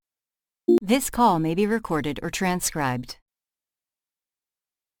This call may be recorded or transcribed.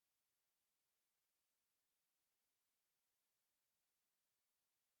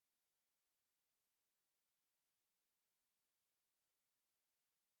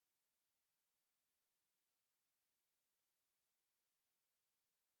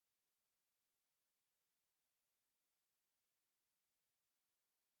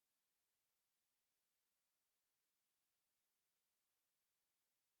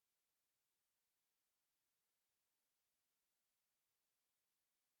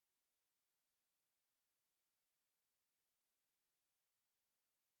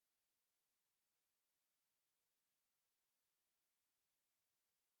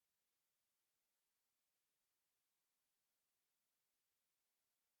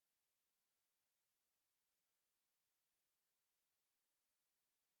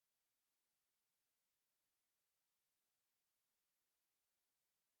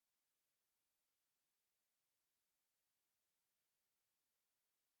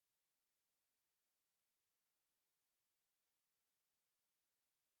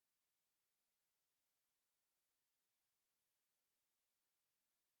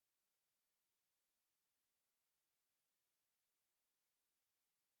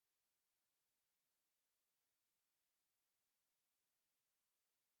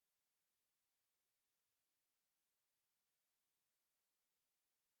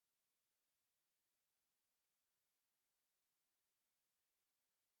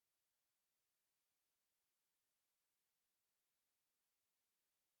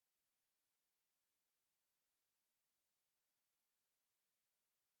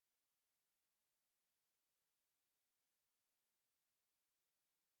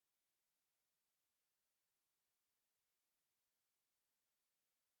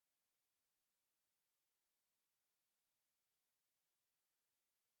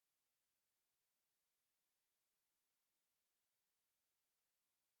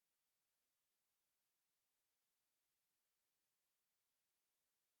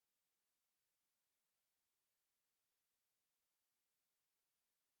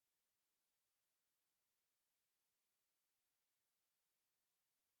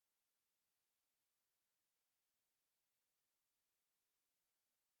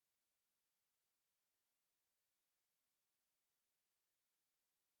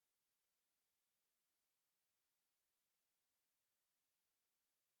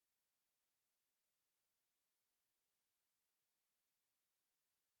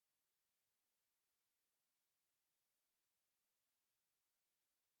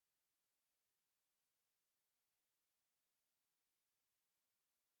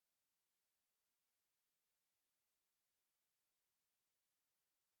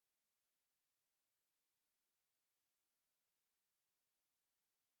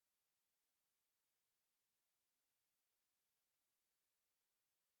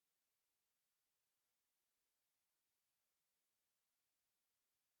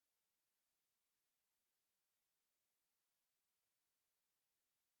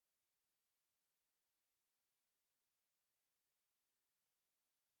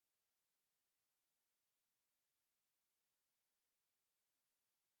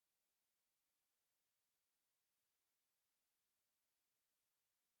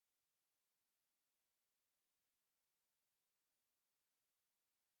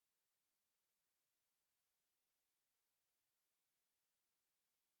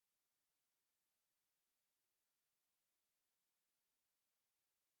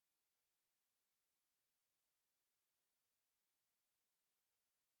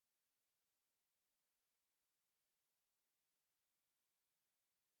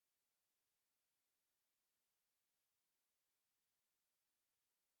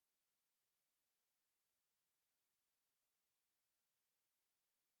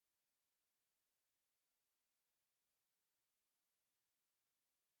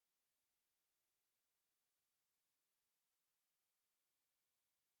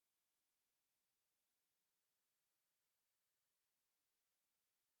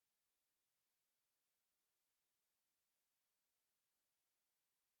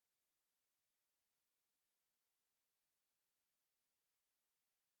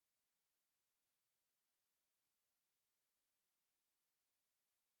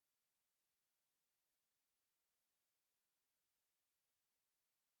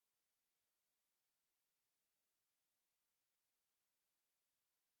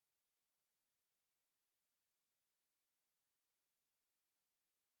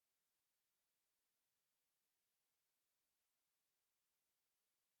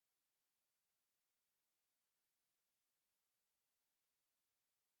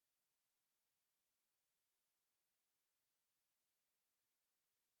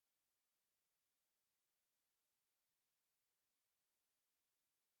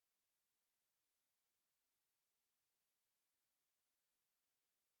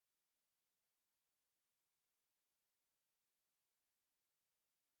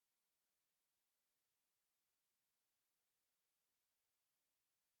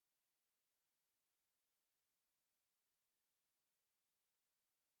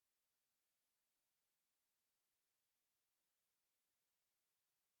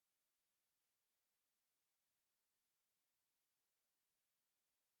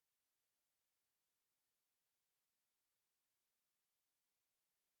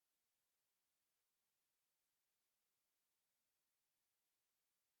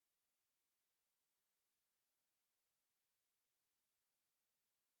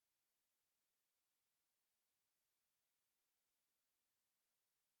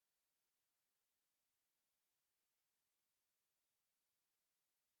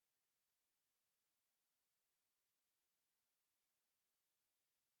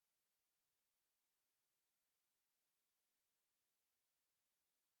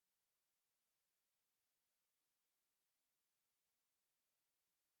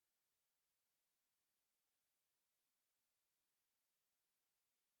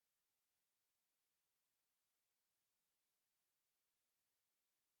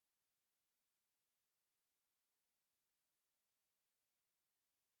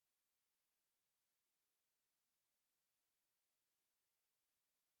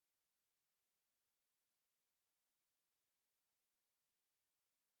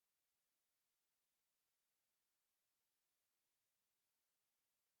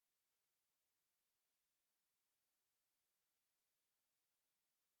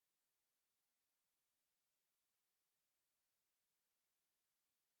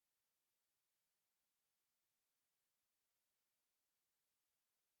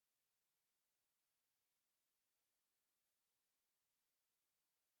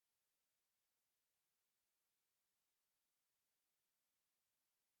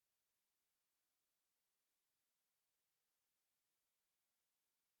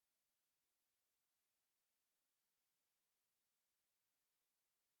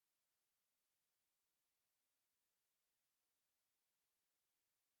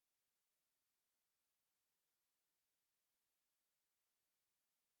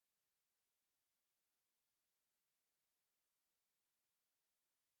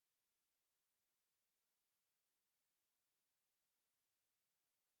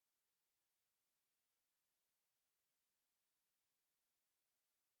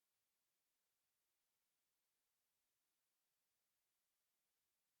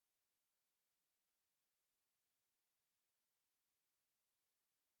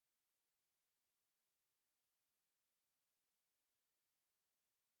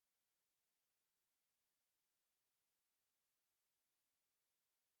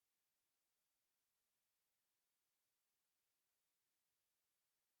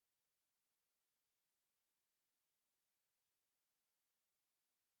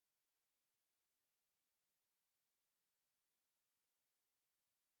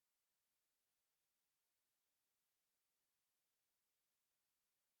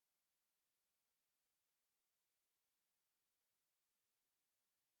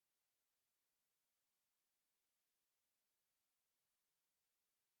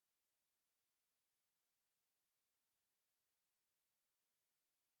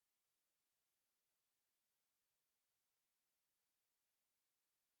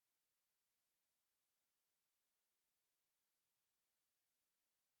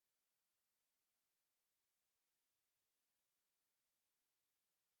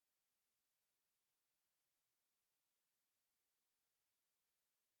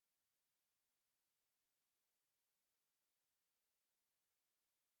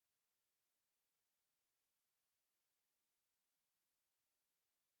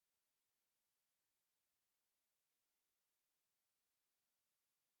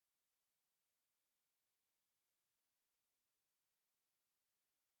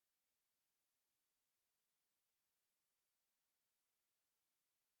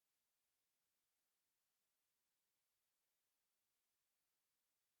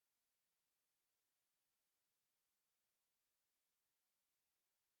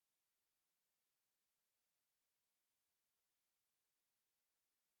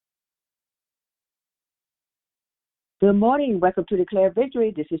 Good morning. Welcome to Declare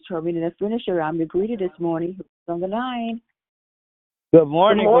Victory. This is Torina the Finisher. I'm the greeter this morning. Who's on the line? Good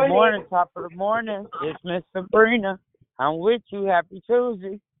morning. Good morning. Top of the morning. It's Miss Sabrina. I'm with you. Happy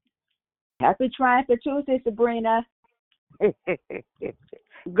Tuesday. Happy Triumphant Tuesday, Sabrina. Good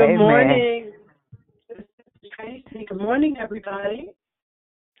morning. This is Tracy. Good morning, everybody.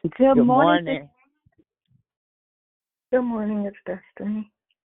 Good morning. Good morning. It's Destiny.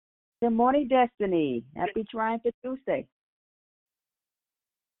 Good morning, Destiny. Happy Triumphant Tuesday.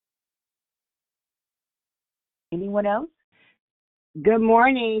 Anyone else? Good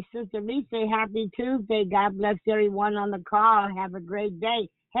morning, Sister Lisa. Happy Tuesday. God bless everyone on the call. Have a great day.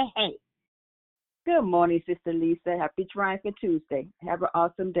 Hey. Good morning, Sister Lisa. Happy Triumphant Tuesday. Have an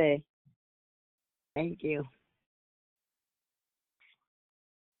awesome day. Thank you.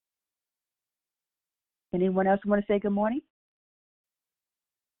 Anyone else want to say good morning?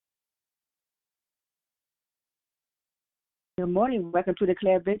 Good morning. Welcome to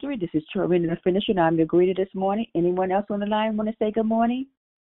Declare Victory. This is Torina the Finisher, and I'm the greeter this morning. Anyone else on the line want to say good morning?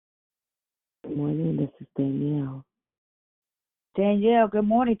 Good morning. This is Danielle. Danielle, good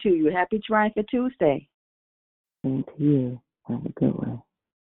morning to you. Happy Triumphant Tuesday. And to you. Have a good one.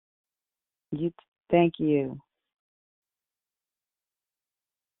 Thank you.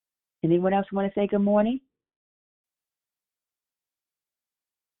 Anyone else want to say good morning?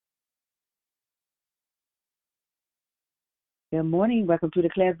 Good morning. Welcome to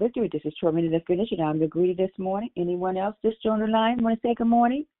Declare Victory. This is Torina the Finisher, and I'm the greeter this morning. Anyone else just joined the line want to say good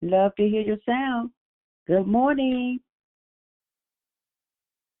morning? Love to hear your sound. Good morning.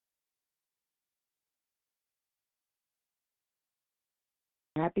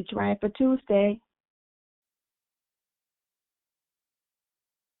 Happy Triumphant Tuesday.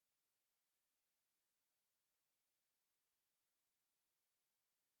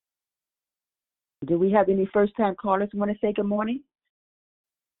 Do we have any first-time callers who want to say good morning?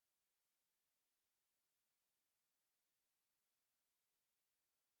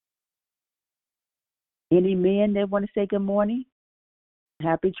 Any men that want to say good morning?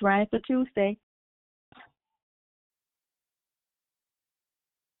 Happy Triumphant Tuesday.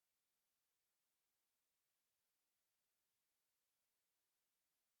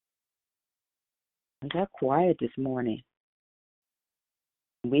 I got quiet this morning.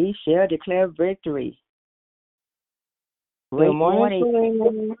 We shall declare victory. Good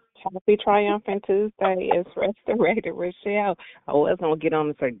morning. Happy Triumphant Tuesday. It's Restorated Rochelle. I was going to get on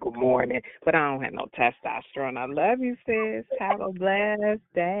and say good morning, but I don't have no testosterone. I love you, sis. Have a blessed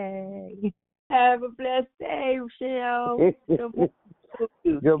day. Have a blessed day, Rochelle.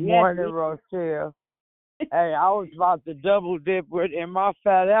 Good morning, Rochelle. Hey, I was about to double dip in my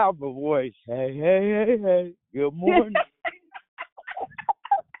Fat Albert voice. Hey. Good morning.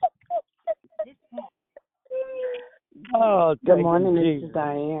 Good morning, this is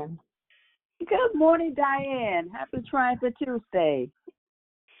Diane. Good morning, Diane. Happy Triumphant Tuesday.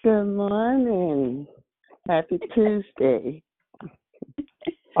 Good morning. Happy Tuesday.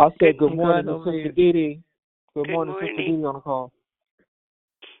 I'll say good morning to Sister Didi. Good morning, Sister Didi on the call.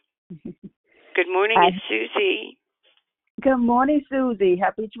 Good morning, it's Susie. Good morning, Susie.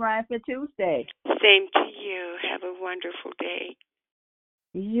 Happy Triumphant Tuesday. Same to you. Have a wonderful day.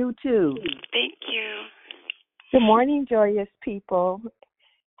 You too. Thank you. Good morning, joyous people.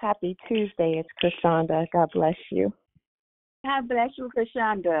 Happy Tuesday. It's Krishanda. God bless you. God bless you,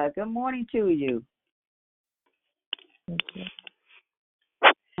 Krishanda. Good morning to you. Thank you.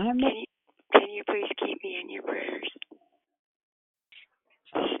 Can you please keep me in your prayers?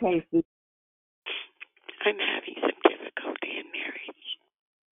 Okay, Susie. I'm having some difficulty in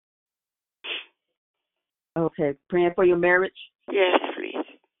marriage. Okay, praying for your marriage? Yes,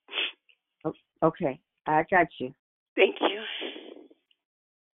 please. Okay, I got you. Thank you.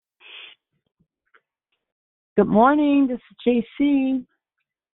 Good morning. This is JC.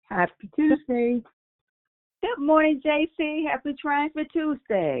 Happy Tuesday. Good morning, JC. Happy Triumphant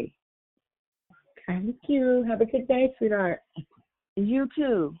Tuesday. Thank you. Have a good day, sweetheart. You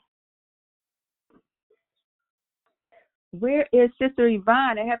too. Where is Sister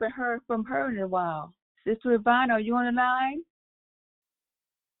Yvonne? I haven't heard from her in a while. Sister Yvonne, are you on the line?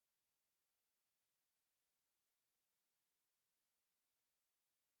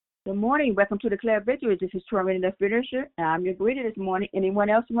 Good morning. Welcome to Declare Victory. This is Torina the Finisher. I'm your greeter this morning. Anyone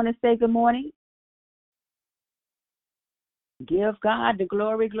else want to say good morning? Give God the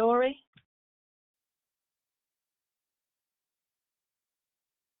glory.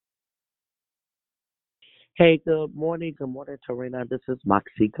 Hey, good morning. Good morning, Torina. This is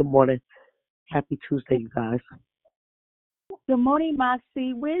Moxie. Good morning. Happy Tuesday, you guys. Good morning,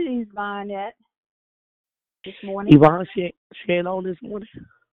 Moxie. Where is Yvonne at? this morning? Yvonne, she ain't on this morning?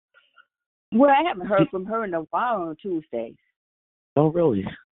 Well, I haven't heard from her in a while on Tuesdays. Oh, really?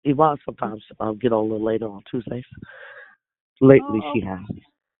 Yvonne sometimes get on a little later on Tuesdays. Lately, she has.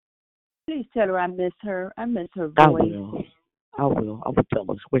 Please tell her I miss her. I miss her I voice. will. I will tell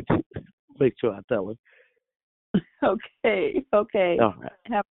her. Make sure I tell her. Okay. All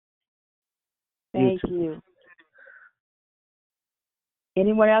right. Thank you.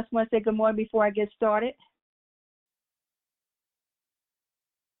 Anyone else want to say good morning before I get started?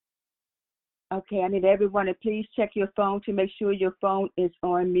 Okay, I need everyone to please check your phone to make sure your phone is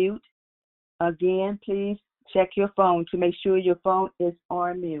on mute. Again, please check your phone to make sure your phone is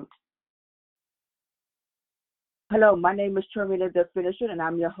on mute. Hello, my name is Termina the Finisher, and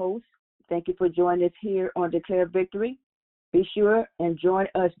I'm your host. Thank you for joining us here on Declare Victory. Be sure and join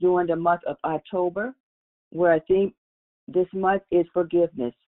us during the month of October, where our theme this month is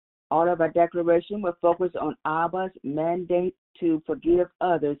forgiveness. All of our declaration will focus on Abba's mandate to forgive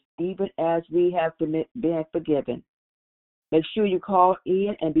others, even as we have been forgiven. Make sure you call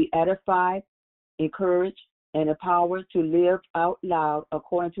in and be edified, encouraged, and empowered to live out loud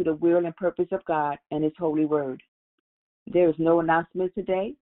according to the will and purpose of God and His holy word. There is no announcement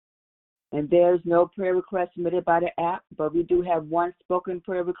today, and there is no prayer request submitted by the app, but we do have one spoken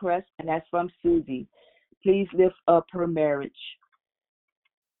prayer request, and that's from Susie. Please lift up her marriage.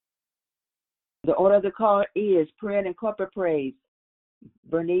 The order of the call is prayer and corporate praise.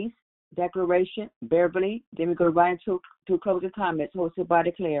 Bernice, declaration, Beverly, then we go right into closing comments hosted by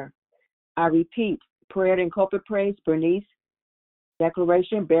Declare. I repeat, prayer and corporate praise, Bernice,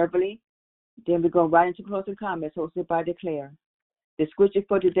 declaration, Beverly, then we go right into closing comments hosted by Declare. The scripture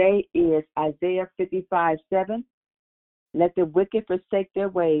for today is Isaiah 55:7. Let the wicked forsake their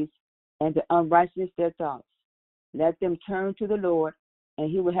ways and the unrighteous their thoughts. Let them turn to the Lord, and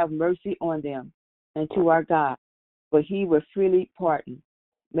He will have mercy on them, and to our God, for He will freely pardon.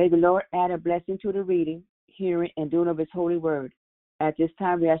 May the Lord add a blessing to the reading, hearing, and doing of His holy word. At this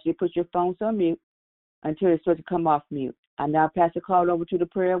time, we ask you to put your phones on mute until it's supposed to come off mute. I now pass the call over to the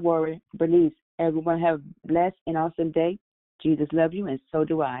prayer warrior, Bernice. Everyone have a blessed and awesome day. Jesus loves you, and so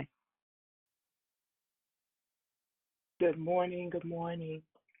do I. Good morning. Good morning.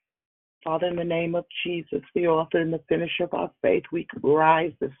 Father, in the name of Jesus, the author and the finisher of our faith, we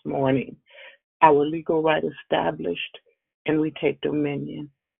rise this morning. Our legal right established, and we take dominion.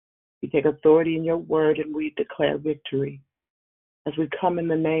 We take authority in your word, and we declare victory. As we come in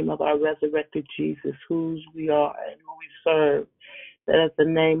the name of our resurrected Jesus, whose we are and who we serve, that at the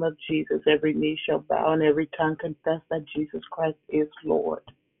name of Jesus, every knee shall bow and every tongue confess that Jesus Christ is Lord.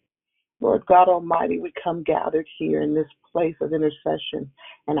 Lord God Almighty, we come gathered here in this place of intercession,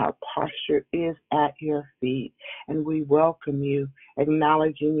 and our posture is at your feet, and we welcome you,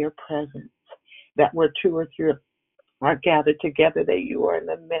 acknowledging your presence, that where two or three are gathered together, that you are in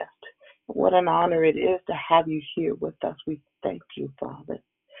the midst. What an honor it is to have you here with us. We thank you, Father.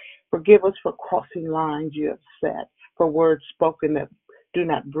 Forgive us for crossing lines you have set, for words spoken that do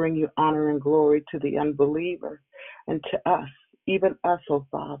not bring you honor and glory to the unbeliever and to us, even us, oh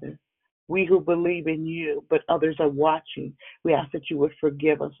Father. We who believe in you, but others are watching, we ask that you would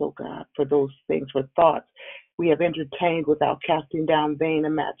forgive us, oh God, for those things, for thoughts we have entertained without casting down vain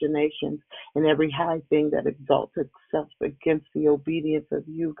imaginations and every high thing that exalts itself against the obedience of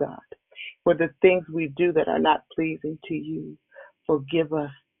you, God. For the things we do that are not pleasing to you, forgive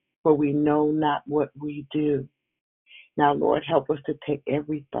us, for we know not what we do. Now, Lord, help us to take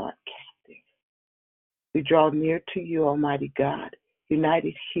every thought captive. We draw near to you, Almighty God,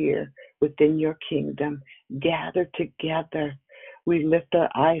 united here within your kingdom, gathered together. We lift our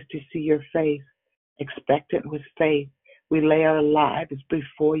eyes to see your face, expectant with faith. We lay our lives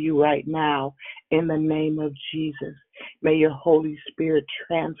before you right now in the name of Jesus. May your Holy Spirit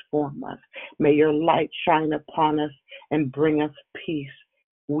transform us. May your light shine upon us and bring us peace.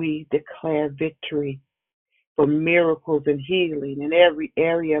 We declare victory for miracles and healing in every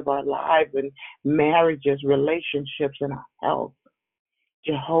area of our lives and marriages, relationships, and our health.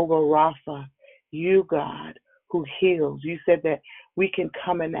 Jehovah Rapha, you, God, who heals. You said that we can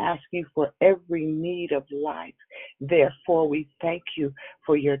come and ask you for every need of life. Therefore, we thank you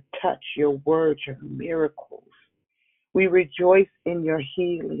for your touch, your words, your miracles. We rejoice in your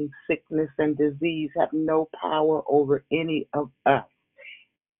healing. Sickness and disease have no power over any of us.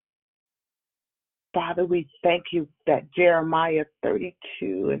 Father, we thank you that Jeremiah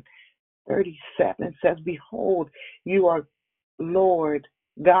 32 and 37 says, behold, you are Lord,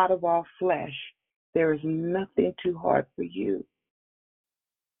 God of all flesh. There is nothing too hard for you.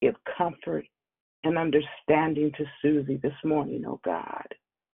 Give comfort and understanding to Susie this morning, oh God.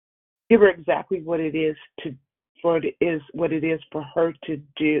 Give her exactly what it is for her to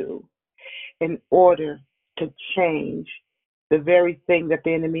do in order to change the very thing that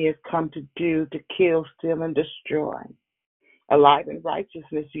the enemy has come to do, to kill, steal, and destroy. Alive in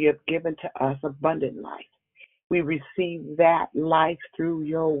righteousness, you have given to us abundant life. We receive that life through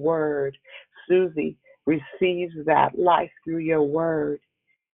your word. Susie receives that life through your word.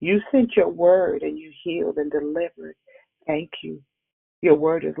 You sent your word and you healed and delivered. Thank you. Your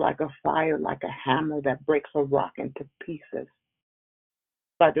word is like a fire, like a hammer that breaks a rock into pieces.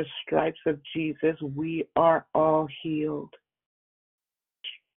 By the stripes of Jesus, we are all healed.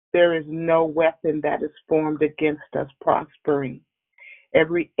 There is no weapon that is formed against us prospering.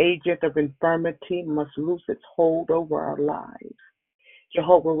 Every agent of infirmity must lose its hold over our lives.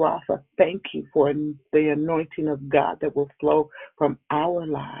 Jehovah Rapha, thank you for the anointing of God that will flow from our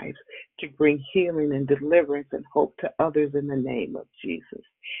lives to bring healing and deliverance and hope to others in the name of Jesus.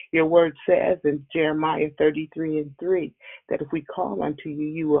 Your word says in Jeremiah 33:3 that if we call unto you,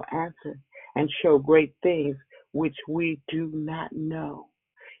 you will answer and show great things which we do not know.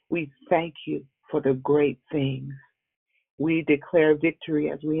 We thank you for the great things. We declare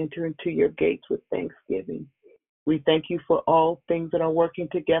victory as we enter into your gates with thanksgiving. We thank you for all things that are working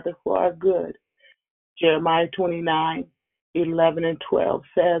together for our good. Jeremiah 29:11 and 12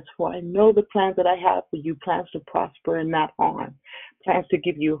 says, for I know the plans that I have for you, plans to prosper and not harm, plans to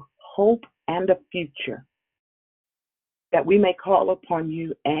give you hope and a future, that we may call upon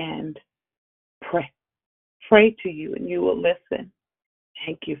you and pray to you and you will listen.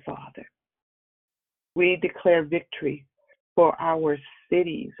 Thank you, Father. We declare victory for our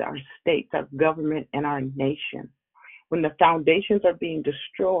cities, our states, our government, and our nation. When the foundations are being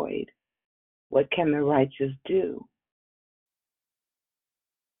destroyed, what can the righteous do?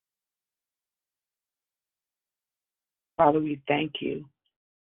 Father, we thank you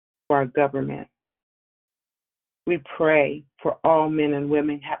for our government. We pray for all men and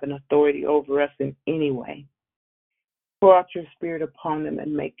women having authority over us in any way. Pour out your spirit upon them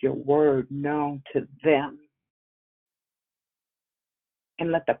and make your word known to them.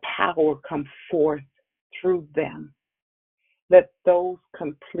 And let the power come forth through them. Let those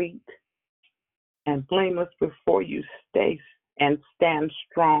complete and blameless before you stay and stand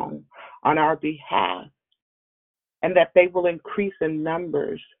strong on our behalf, and that they will increase in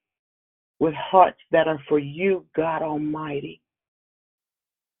numbers with hearts that are for you, God Almighty.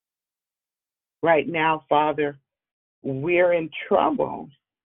 Right now, Father, we're in trouble,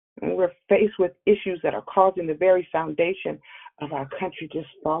 and we're faced with issues that are causing the very foundation of our country to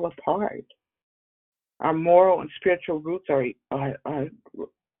fall apart. Our moral and spiritual roots are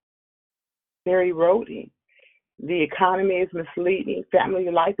they're eroding. The economy is misleading. Family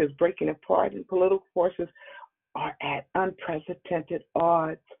life is breaking apart, and political forces are at unprecedented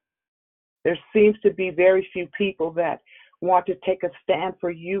odds. There seems to be very few people that want to take a stand for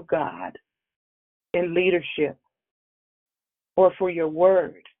you, God, in leadership or for your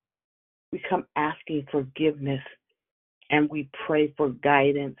word. We come asking forgiveness and we pray for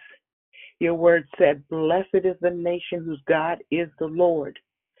guidance. Your word said, blessed is the nation whose God is the Lord.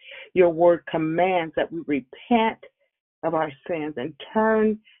 Your word commands that we repent of our sins and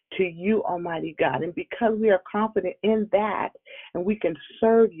turn to you, Almighty God. And because we are confident in that and we can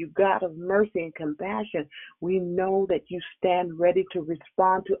serve you, God of mercy and compassion, we know that you stand ready to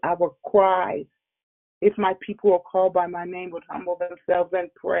respond to our cries. If my people are called by my name would humble themselves and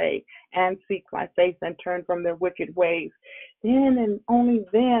pray and seek my face and turn from their wicked ways, then and only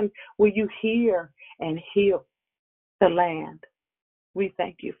then will you hear and heal the land. We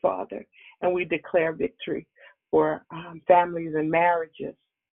thank you, Father, and we declare victory for families and marriages.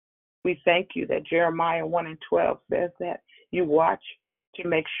 We thank you that Jeremiah 1:12 says that you watch to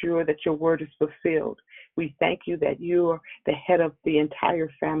make sure that your word is fulfilled. We thank you that you are the head of the entire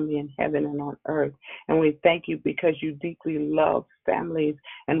family in heaven and on earth. And we thank you because you deeply love families,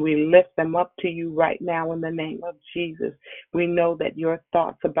 and we lift them up to you right now in the name of Jesus. We know that your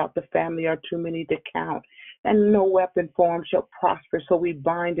thoughts about the family are too many to count, and no weapon formed shall prosper. So we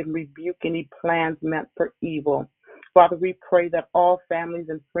bind and rebuke any plans meant for evil. Father, we pray that all families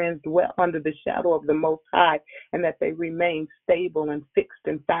and friends dwell under the shadow of the Most High, and that they remain stable and fixed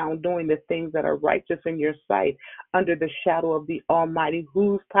and found doing the things that are righteous in your sight, under the shadow of the Almighty,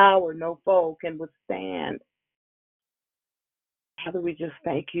 whose power no foe can withstand. Father, we just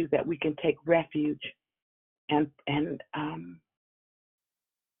thank you that we can take refuge and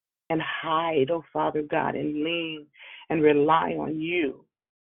hide, oh Father God, and lean and rely on you.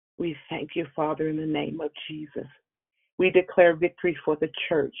 We thank you, Father, in the name of Jesus. We declare victory for the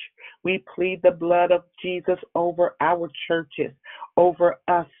church. We plead the blood of Jesus over our churches, over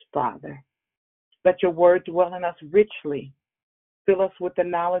us, Father. Let your word dwell in us richly. Fill us with the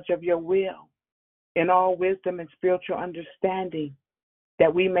knowledge of your will, in all wisdom and spiritual understanding,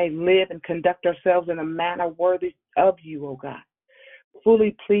 that we may live and conduct ourselves in a manner worthy of you, O God,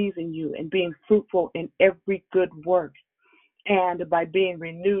 fully pleasing you and being fruitful in every good work, and by being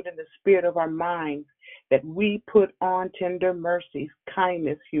renewed in the spirit of our minds, that we put on tender mercies,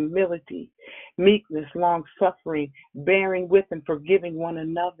 kindness, humility, meekness, long-suffering, bearing with and forgiving one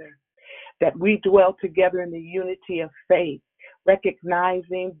another, that we dwell together in the unity of faith,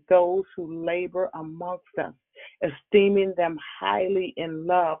 recognizing those who labor amongst us, esteeming them highly in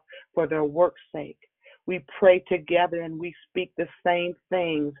love for their work's sake. We pray together and we speak the same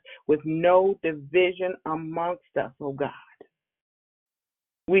things with no division amongst us, O God.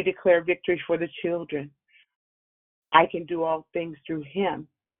 We declare victory for the children. I can do all things through him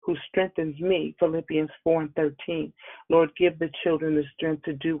who strengthens me, Philippians 4:13. Lord, give the children the strength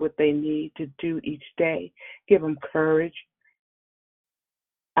to do what they need to do each day. Give them courage.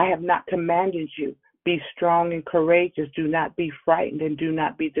 I have not commanded you. Be strong and courageous. Do not be frightened and do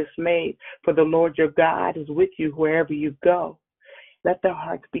not be dismayed, for the Lord your God is with you wherever you go. Let their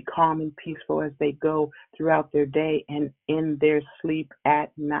hearts be calm and peaceful as they go throughout their day and in their sleep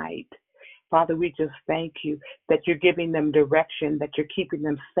at night. Father, we just thank you that you're giving them direction, that you're keeping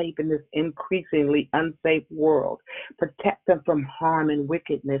them safe in this increasingly unsafe world. Protect them from harm and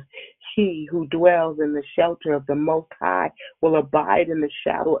wickedness. He who dwells in the shelter of the Most High will abide in the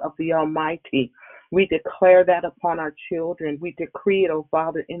shadow of the Almighty. We declare that upon our children. We decree it, O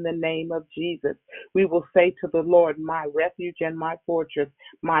Father, in the name of Jesus. We will say to the Lord, my refuge and my fortress,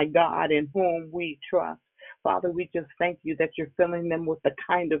 my God in whom we trust. Father, we just thank you that you're filling them with the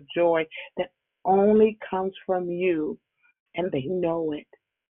kind of joy that only comes from you, and they know it.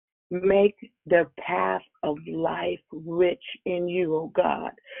 Make their path of life rich in you, O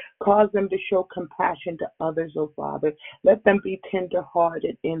God. Cause them to show compassion to others, O Father. Let them be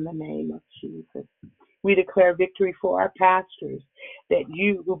tender-hearted in the name of Jesus. We declare victory for our pastors, that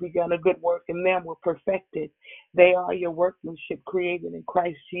you who begun a good work in them will perfect it. They are your workmanship created in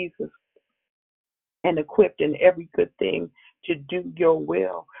Christ Jesus and equipped in every good thing to do your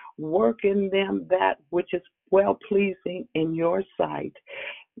will. Work in them that which is well-pleasing in your sight.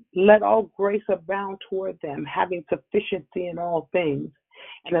 Let all grace abound toward them, having sufficiency in all things,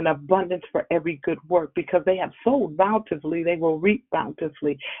 and an abundance for every good work, because they have sowed bountifully, they will reap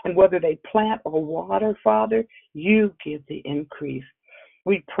bountifully. And whether they plant or water, Father, you give the increase.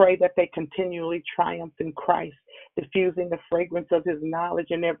 We pray that they continually triumph in Christ, diffusing the fragrance of his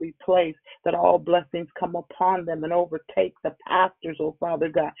knowledge in every place, that all blessings come upon them and overtake the pastors, oh Father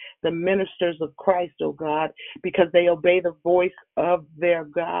God, the ministers of Christ, oh God, because they obey the voice of their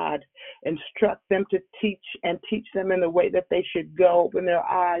God. Instruct them to teach and teach them in the way that they should go. Open their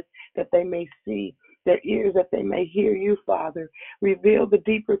eyes that they may see, their ears that they may hear you, Father. Reveal the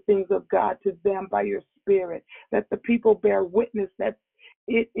deeper things of God to them by your Spirit. Let the people bear witness that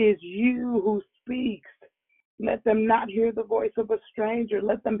it is you who speaks. Let them not hear the voice of a stranger.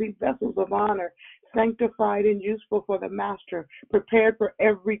 Let them be vessels of honor, sanctified and useful for the master, prepared for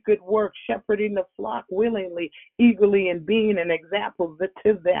every good work, shepherding the flock willingly, eagerly, and being an example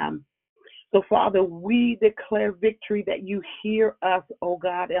to them. So, Father, we declare victory that you hear us, oh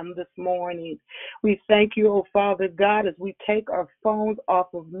God, on this morning. We thank you, oh Father God, as we take our phones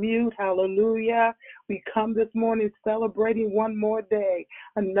off of mute. Hallelujah. We come this morning celebrating one more day,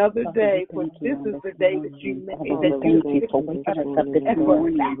 another day, for this is the day that you made. That you thank you for waking us up this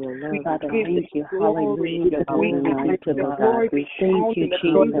morning. Father, thank you. Hallelujah. Glory to God. We thank you, Jesus.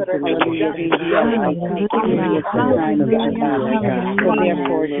 Hallelujah. So therefore, here we are.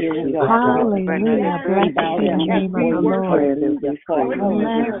 Hallelujah.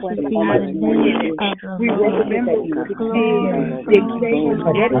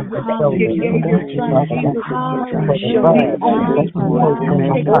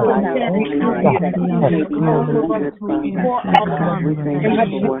 be the name of the Lord.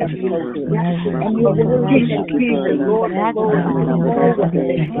 Blessed be the name of the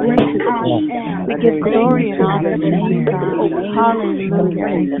Lord. We give glory and honor to you, God.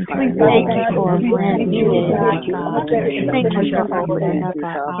 Hallelujah. We thank you for a brand new day, God. Thank you for opening up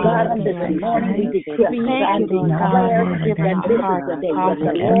our eyes. We thank you, Lord God, for giving our hearts a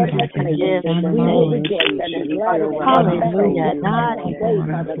posture to live and move Hallelujah. Not even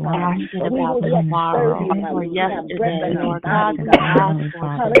asking about tomorrow or yesterday, Lord God, we ask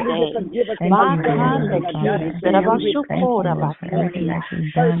for today. My God, the King said about Shukura Bakaya.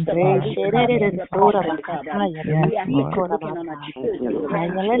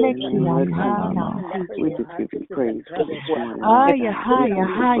 Haya, haya,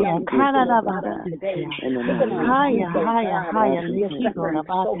 haya, Kanada. Haya, haya, haya, Likigora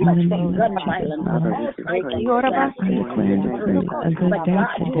Bakaya.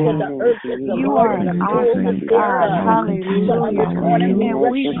 You are an awesome God. Hallelujah. And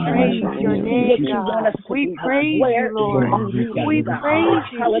we praise your name, God. We praise you, Lord. We praise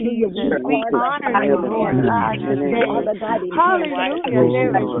you, Jesus. We honor you, Lord God, today. Hallelujah. There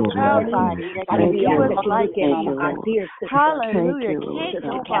is nobody that can do us like you. Hallelujah. Can't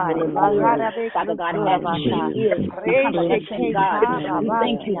nobody. We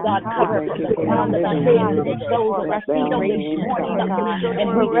thank you, God, for restoration, and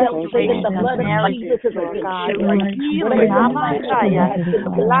we celebrate the blood of Jesus is a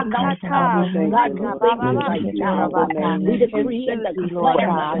we decree and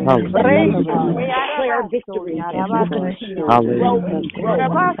declare victory. Come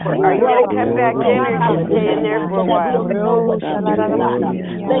back in and stay in there for a while.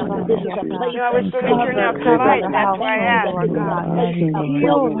 That's why I asked.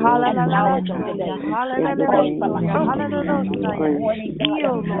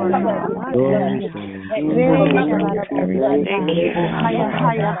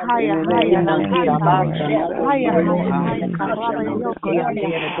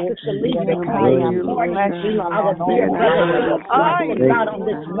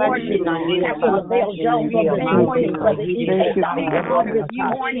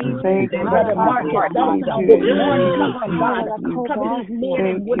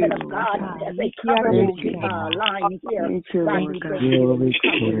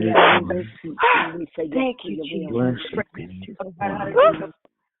 Thank you, Jesus.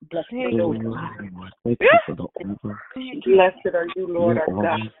 Blessed are you, Lord, our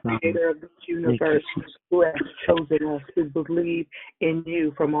God, creator of this universe, who has chosen us to believe in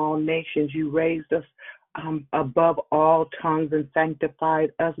you from all nations. You raised us above all tongues and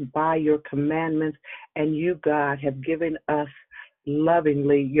sanctified us by your commandments. And you, God, have given us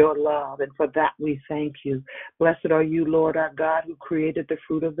lovingly your love, and for that we thank you. Blessed are you, Lord our God, who created the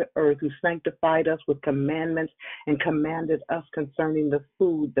fruit of the earth, who sanctified us with commandments and commanded us concerning the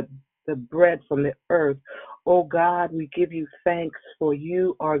food, the bread from the earth. Oh God, we give you thanks, for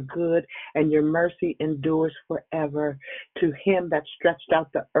you are good and your mercy endures forever. To him that stretched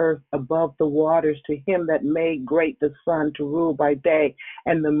out the earth above the waters, to him that made great the sun to rule by day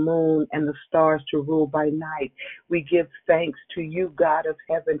and the moon and the stars to rule by night, we give thanks to you, God of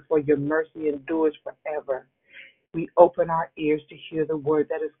heaven, for your mercy endures forever. We open our ears to hear the word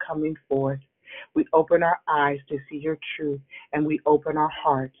that is coming forth. We open our eyes to see your truth, and we open our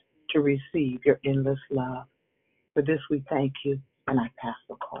hearts to receive your endless love. For this we thank you, and I pass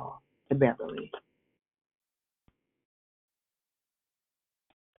the call to Beverly.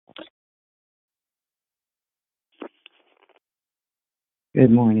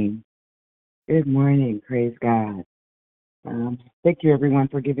 Good morning. Good morning. Praise God. Thank you, everyone,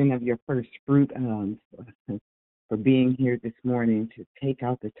 for giving of your first fruit, for being here this morning to take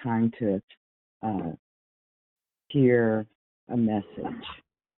out the time to hear a message.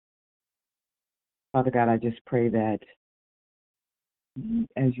 Father God, I just pray that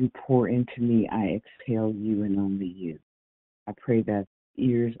as you pour into me, I exhale you and only you. I pray that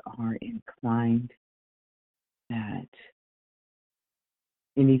ears are inclined, that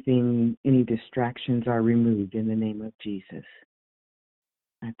any distractions are removed in the name of Jesus.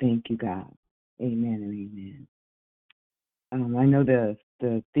 I thank you, God. Amen and amen. I know the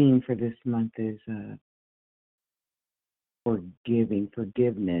theme for this month is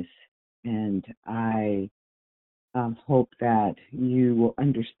forgiveness, and I hope that you will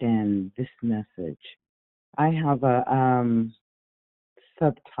understand this message. I have a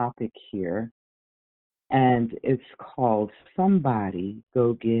subtopic here, and it's called Somebody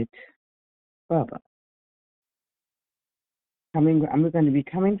Go Get Bubba. I'm going to be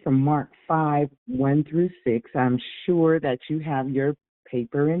coming from Mark 5:1-6. I'm sure that you have your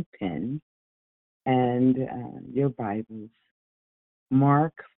paper and pen and your Bibles.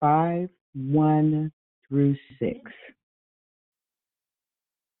 Mark 5:1-6.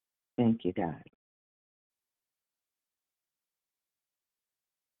 Thank you, God.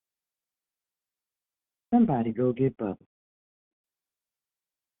 Somebody go get Bubba.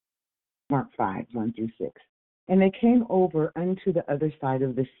 Mark 5:1-6. And they came over unto the other side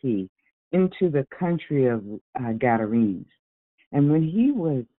of the sea, into the country of Gadarenes. And when he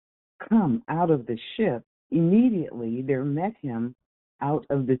was come out of the ship, immediately there met him out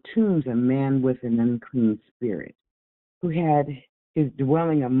of the tombs a man with an unclean spirit, who had his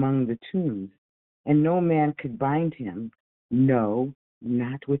dwelling among the tombs, and no man could bind him, no,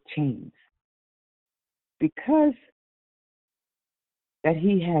 not with chains, because that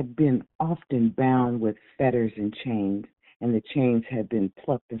he had been often bound with fetters and chains, and the chains had been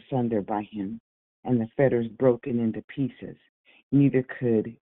plucked asunder by him, and the fetters broken into pieces. Neither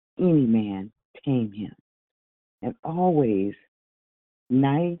could any man tame him. And always,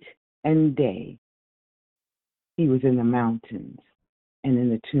 night and day, he was in the mountains and in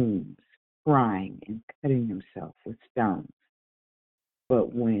the tombs, crying and cutting himself with stones.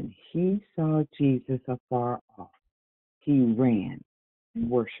 But when he saw Jesus afar off, he ran and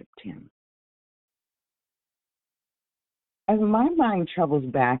worshipped him. As my mind travels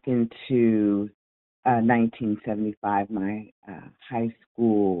back into 1975, my high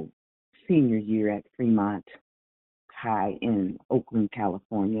school senior year at Fremont High in Oakland,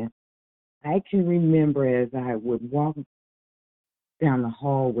 California, I can remember as I would walk down the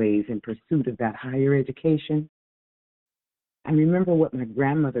hallways in pursuit of that higher education, I remember what my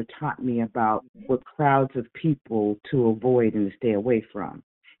grandmother taught me about what crowds of people to avoid and to stay away from.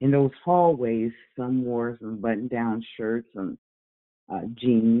 In those hallways, some wore some button-down shirts, some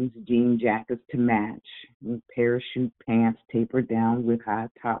jean jackets to match, and parachute pants tapered down with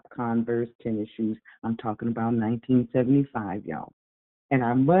high-top Converse tennis shoes. I'm talking about 1975, y'all. And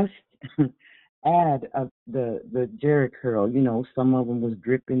I must add the Jerry curl. You know, some of them was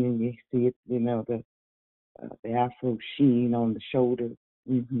dripping, and you see it. You know, the Afro sheen on the shoulder.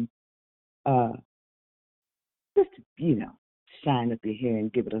 Just to, shine up your hair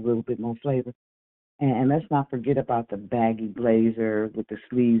and give it a little bit more flavor. And let's not forget about the baggy blazer with the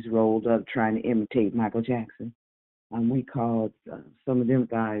sleeves rolled up, trying to imitate Michael Jackson. We called some of them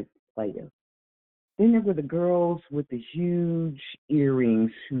guys players. Then there were the girls with the huge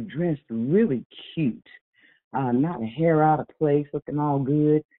earrings who dressed really cute, not a hair out of place, looking all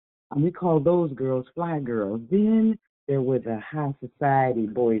good. We called those girls fly girls. Then there were the high society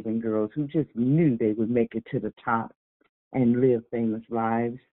boys and girls who just knew they would make it to the top and live famous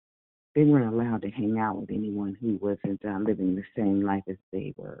lives. They weren't allowed to hang out with anyone who wasn't living the same life as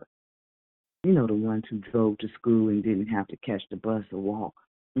they were. You know, the ones who drove to school and didn't have to catch the bus or walk.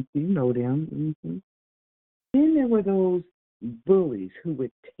 You know them. Then there were those bullies who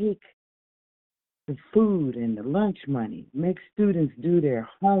would take the food and the lunch money, make students do their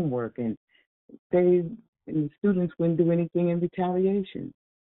homework, and the students wouldn't do anything in retaliation.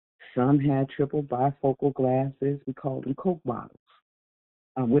 Some had triple bifocal glasses. We called them Coke bottles.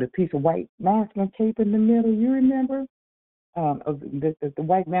 With a piece of white masking tape in the middle. You remember? Of the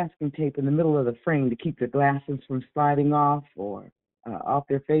white masking tape in the middle of the frame to keep the glasses from sliding off or off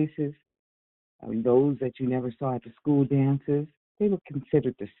their faces. Those that you never saw at the school dances, they were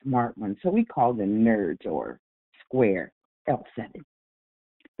considered the smart ones. So we called them nerds or square, L7.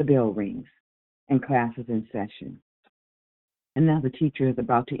 The bell rings and class is in session. And now the teacher is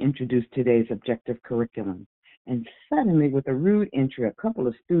about to introduce today's objective curriculum. And suddenly, with a rude entry, a couple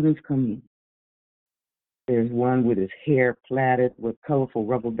of students come in. There's one with his hair plaited with colorful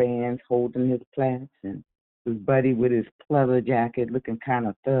rubber bands holding his plaits, and his buddy with his pleather jacket looking kind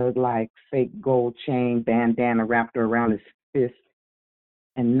of thug-like, fake gold chain, bandana wrapped around his fist.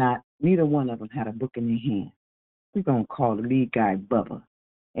 And neither one of them had a book in their hand. We're going to call the lead guy Bubba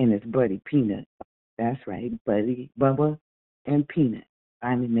and his buddy Peanut. That's right, buddy, Bubba and Peanut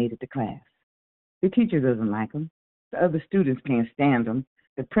finally made it to class. The teacher doesn't like them. The other students can't stand them.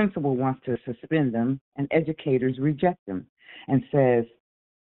 The principal wants to suspend them, and educators reject them and says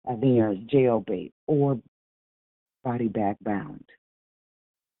they are jailbait or body bag bound.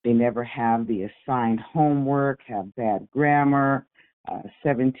 They never have the assigned homework, have bad grammar,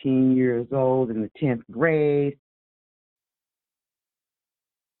 17 years old in the 10th grade.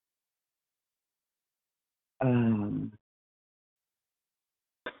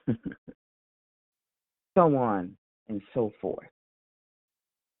 So on and so forth.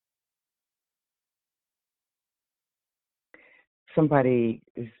 Somebody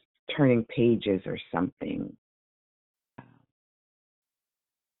is turning pages or something.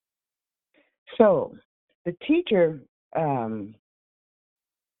 So the teacher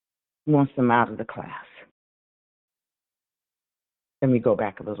wants them out of the class. Let me go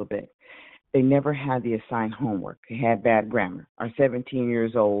back a little bit. They never had the assigned homework. They had bad grammar, are 17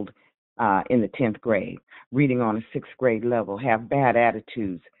 years old in the 10th grade, reading on a 6th grade level, have bad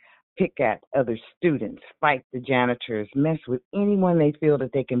attitudes, pick at other students, fight the janitors, mess with anyone they feel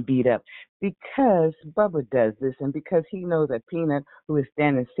that they can beat up. Because Bubba does this and because he knows that Peanut, who is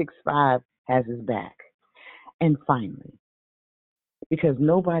standing 6'5", has his back. And finally, because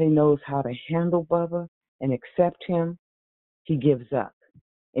nobody knows how to handle Bubba and accept him, he gives up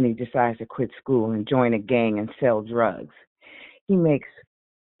and he decides to quit school and join a gang and sell drugs. He makes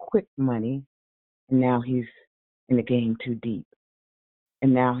quick money, and now he's in the game too deep.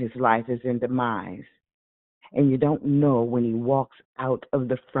 And now his life is in demise. And you don't know when he walks out of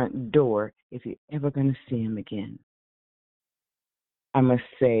the front door if you're ever going to see him again. I must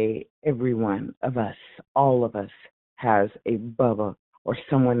say, every one of us, all of us, has a Bubba or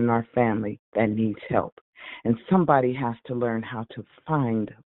someone in our family that needs help. And somebody has to learn how to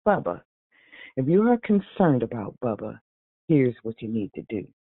find Bubba. If you are concerned about Bubba, here's what you need to do.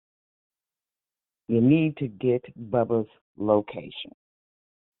 You need to get Bubba's location.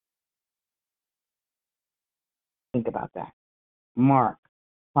 Think about that. Mark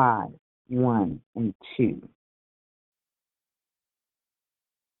 5, 1 and 2.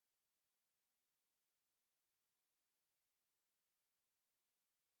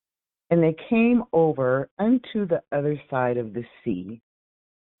 And they came over unto the other side of the sea,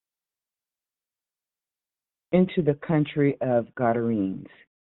 into the country of Gadarenes.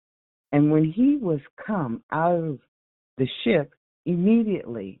 And when he was come out of the ship,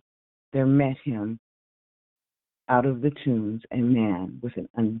 immediately there met him out of the tombs a man with an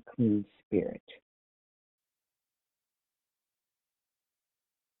unclean spirit.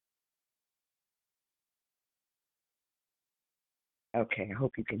 Okay, I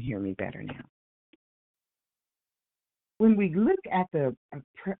hope you can hear me better now. When we look at the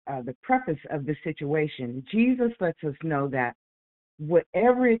preface of the situation, Jesus lets us know that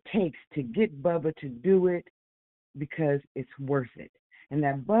whatever it takes to get Bubba to do it, because it's worth it. And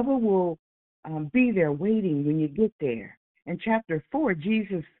that Bubba will be there waiting when you get there. In chapter 4,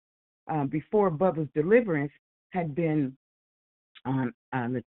 Jesus, before Bubba's deliverance, had been on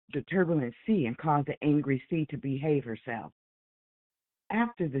the turbulent sea and caused the angry sea to behave herself.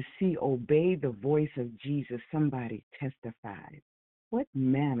 After the sea obeyed the voice of Jesus, somebody testified, "What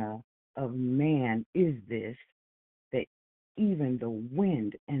manner of man is this that even the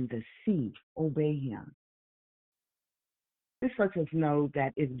wind and the sea obey him?" This lets us know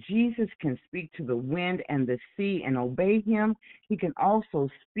that if Jesus can speak to the wind and the sea and obey him, he can also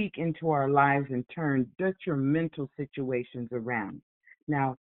speak into our lives and turn detrimental situations around.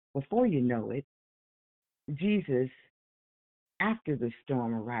 Now, before you know it, Jesus, after the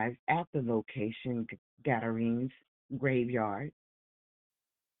storm arrived at the location, Gadarenes graveyard,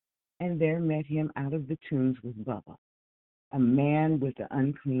 and there met him out of the tombs with Bubba, a man with the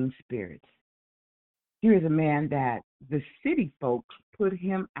unclean spirits. Here is a man that the city folks put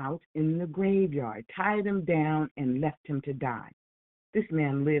him out in the graveyard, tied him down, and left him to die. This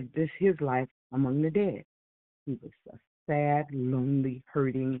man lived his life among the dead. He was a sad, lonely,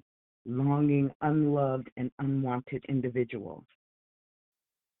 hurting, longing, unloved, and unwanted individual.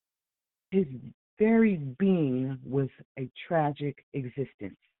 His very being was a tragic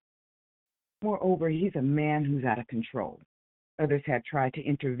existence. Moreover, he's a man who's out of control. Others had tried to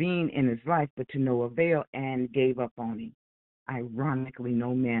intervene in his life, but to no avail, and gave up on him. Ironically,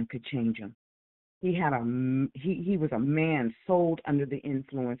 no man could change him. He was a man sold under the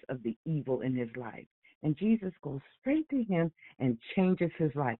influence of the evil in his life. And Jesus goes straight to him and changes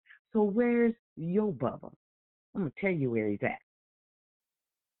his life. So where's your Bubba? I'm going to tell you where he's at.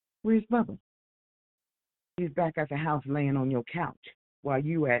 Where's Bubba? He's back at the house laying on your couch while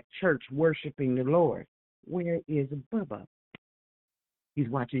you at church worshiping the Lord. Where is Bubba? He's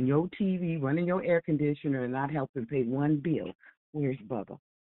watching your TV, running your air conditioner, and not helping pay one bill. Where's Bubba?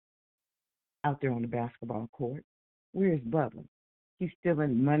 Out there on the basketball court. Where's Bubba? He's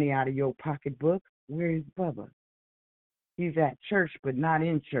stealing money out of your pocketbook. Where's Bubba? He's at church but not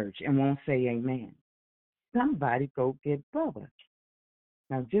in church and won't say amen. Somebody go get Bubba.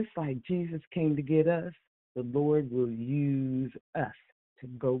 Now, just like Jesus came to get us, the Lord will use us to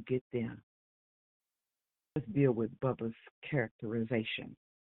go get them. Let's deal with Bubba's characterization.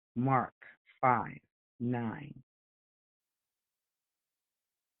 Mark 5:9.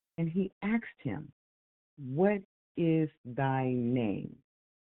 And he asked him, "What is thy name?"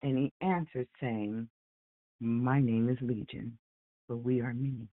 And he answered, saying, "My name is Legion, for we are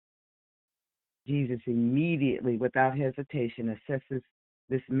many." Jesus immediately, without hesitation, assesses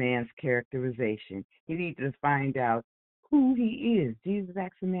this man's characterization. He needs to find out who he is. Jesus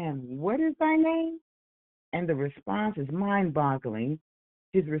asks the man, "What is thy name?" And the response is mind-boggling.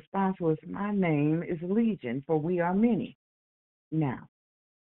 His response was, "My name is Legion, for we are many." Now,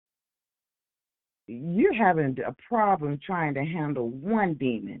 you're having a problem trying to handle one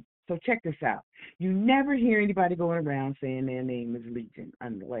demon. So check this out. You never hear anybody going around saying their name is Legion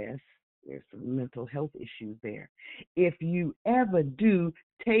unless there's some mental health issues there. If you ever do,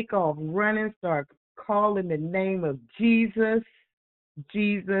 take off running, start calling the name of Jesus,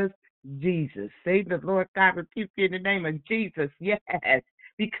 Jesus, Jesus. Say the Lord God rebuke you in the name of Jesus. Yes,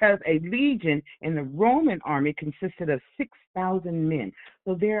 because a legion in the Roman army consisted of 6,000 men.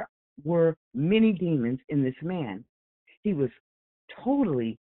 So there were many demons in this man. He was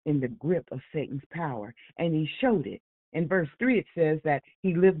totally in the grip of Satan's power, and he showed it. In verse 3, it says that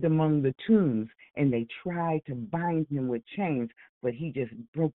he lived among the tombs, and they tried to bind him with chains, but he just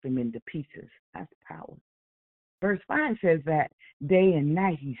broke them into pieces. That's power. Verse 5 says that day and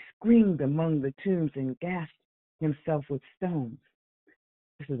night he screamed among the tombs and gasped himself with stones.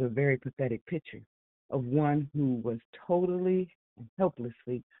 This is a very pathetic picture of one who was totally and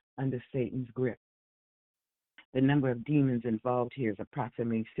helplessly under Satan's grip. The number of demons involved here is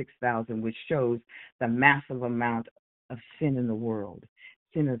approximately 6,000, which shows the massive amount of sin in the world.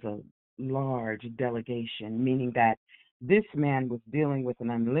 Sin is a large delegation, meaning that this man was dealing with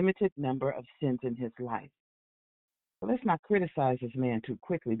an unlimited number of sins in his life. But let's not criticize this man too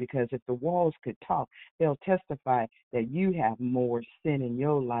quickly, because if the walls could talk, they'll testify that you have more sin in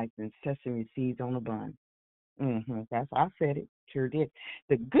your life than sesame seeds on a bun. I said it, sure did.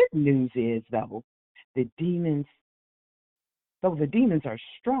 The good news is, though, though the demons are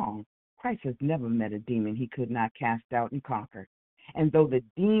strong, Christ has never met a demon he could not cast out and conquer. And though the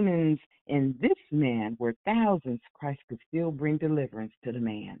demons in this man were thousands, Christ could still bring deliverance to the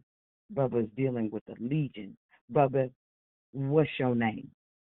man. Bubba is dealing with a legion. Bubba, what's your name?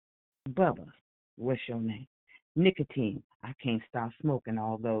 Bubba, what's your name? Nicotine, I can't stop smoking,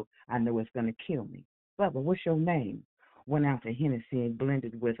 although I know it's going to kill me. Bubba, what's your name? 1 ounce of Hennessy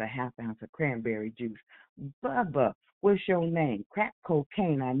blended with a ½ ounce of cranberry juice. Bubba, what's your name? Crack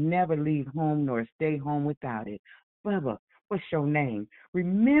cocaine, I never leave home nor stay home without it. Bubba, what's your name?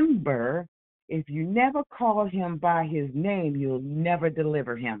 Remember, if you never call him by his name, you'll never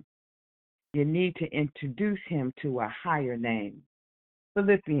deliver him. You need to introduce him to a higher name.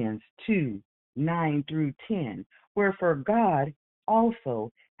 Philippians 2:9-10, wherefore God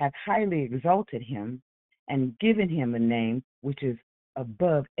also hath highly exalted him and given him a name which is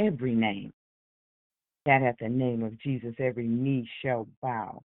above every name, that at the name of Jesus every knee shall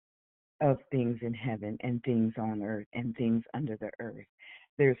bow, of things in heaven and things on earth and things under the earth.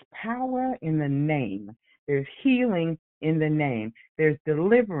 There's power in the name. There's healing in the name. There's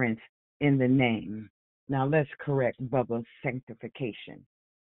deliverance in the name. Now let's correct Bubba's sanctification.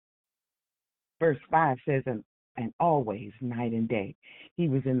 Verse 5 says, and always, night and day, he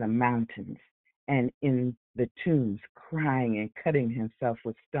was in the mountains and in the tombs, crying and cutting himself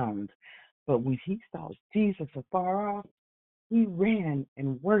with stones. But when he saw Jesus afar off, he ran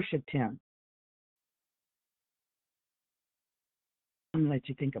and worshipped him. I'm going to let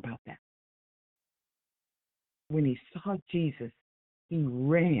you think about that. When he saw Jesus, he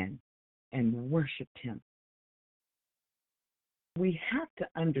ran and worshipped him. We have to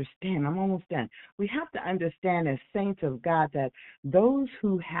understand, I'm almost done. We have to understand as saints of God that those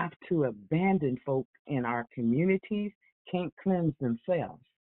who have to abandon folk in our communities can't cleanse themselves.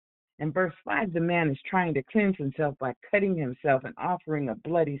 In verse 5, the man is trying to cleanse himself by cutting himself and offering a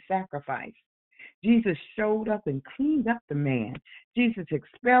bloody sacrifice. Jesus showed up and cleaned up the man. Jesus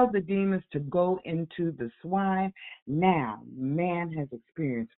expelled the demons to go into the swine. Now, man has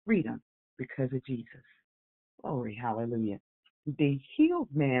experienced freedom because of Jesus. Glory, hallelujah. The healed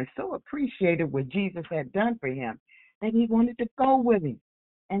man so appreciated what Jesus had done for him that he wanted to go with him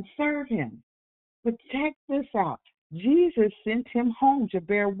and serve him. But check this out. Jesus sent him home to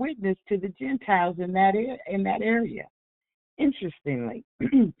bear witness to the Gentiles in that area. Interestingly,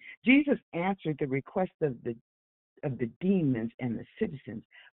 Jesus answered the request of the demons and the citizens,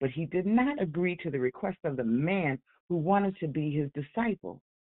 but he did not agree to the request of the man who wanted to be his disciple.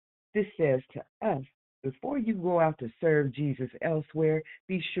 This says to us, before you go out to serve Jesus elsewhere,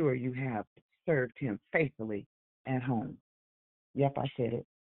 be sure you have served him faithfully at home. Yep, I said it.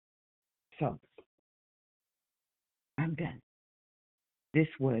 So, I'm done. This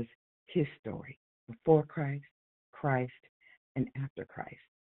was his story. Before Christ, Christ, and after Christ.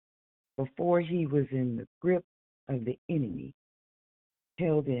 Before he was in the grip of the enemy,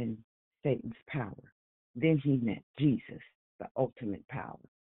 held in Satan's power. Then he met Jesus, the ultimate power,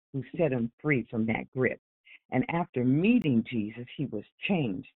 who set him free from that grip. And after meeting Jesus, he was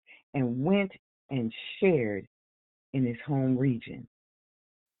changed and went and shared in his home region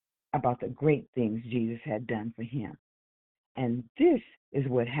about the great things Jesus had done for him. And this is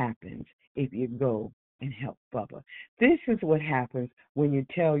what happens if you go and help Bubba. This is what happens when you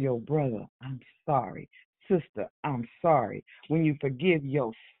tell your brother, I'm sorry. Sister, I'm sorry. When you forgive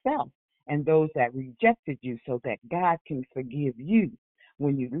yourself and those that rejected you so that God can forgive you.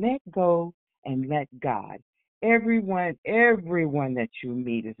 When you let go and let God, everyone that you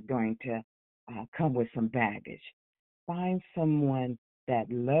meet is going to come with some baggage. Find someone that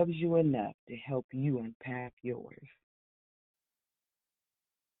loves you enough to help you unpack yours.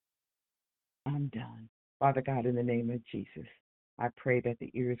 I'm done. Father God, in the name of Jesus, I pray that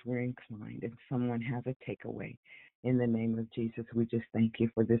the ears were inclined and someone has a takeaway. In the name of Jesus, we just thank you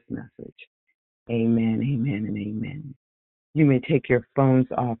for this message. Amen, amen, and amen. You may take your phones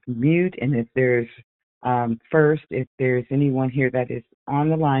off mute, and if there's if there's anyone here that is on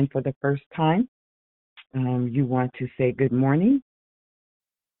the line for the first time, you want to say good morning.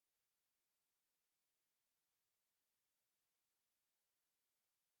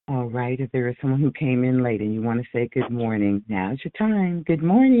 All right, if there is someone who came in late and you want to say good morning, now's your time. Good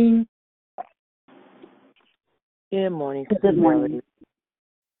morning. Good morning. Good morning.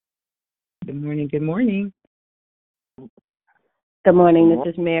 Good morning. Good morning. Good morning.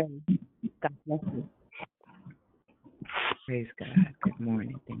 This is Mary. God bless you. Praise God. Good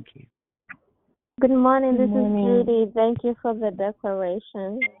morning. Thank you. Good morning. This is Judy. Thank you for the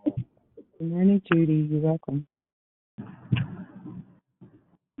declaration. Good morning, Judy. You're welcome.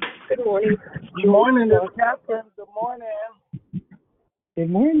 Good morning. Good morning, this is Captain. Good morning. Good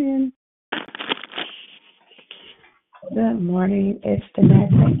morning. Good morning. It's Danette.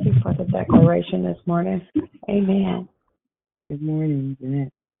 Thank you for the declaration this morning. Amen. Good morning,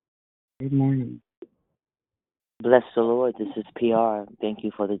 Danette. Good morning. Bless the Lord. This is PR. Thank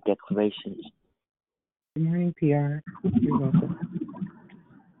you for the declarations. Good morning, PR. You're welcome.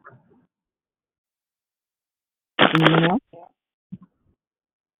 Anyone else?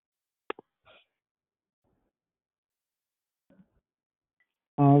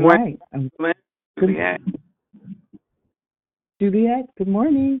 All right. Juliet. Juliet, good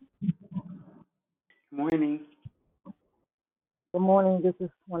morning. Morning. Good morning. This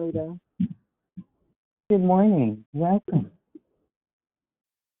is Juanita. Good morning. Welcome.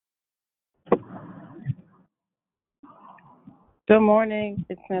 Good morning.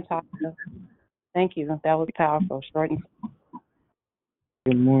 It's Natasha. Thank you. That was powerful. Short and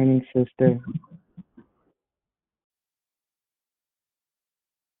Good morning, sister.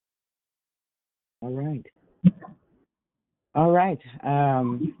 All right. All right.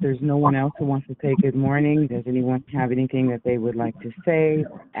 There's no one else who wants to say good morning. Does anyone have anything that they would like to say,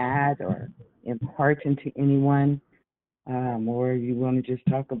 add, or impart into anyone? Or you want to just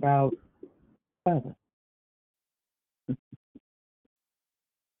talk about Father?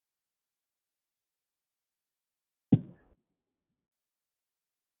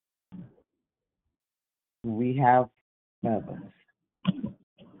 We have Father.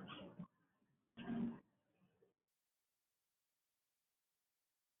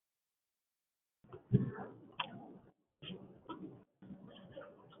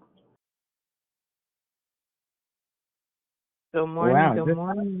 Good morning. Wow, Good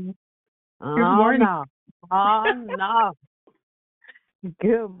morning. Good morning. No. Oh, no.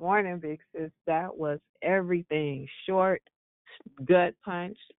 Good morning, Big Sis. That was everything. Short, gut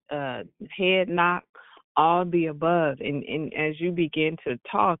punch, head knock, all the above. And as you begin to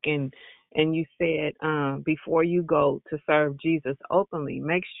talk and you said before you go to serve Jesus openly,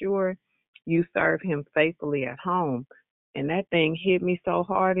 make sure you serve him faithfully at home. And that thing hit me so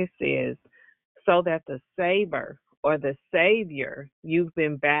hard. It says, so that the savor or the savior you've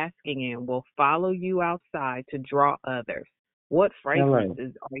been basking in will follow you outside to draw others. What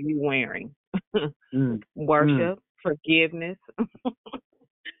fragrances are you wearing? Worship, forgiveness.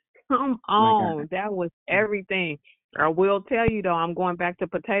 Come on, that was everything. I will tell you though, I'm going back to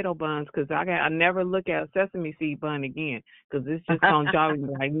potato buns because I never look at a sesame seed bun again because it's just gonna drive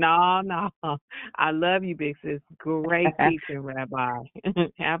me like, no. I love you, Big Sis. Great teaching, Rabbi.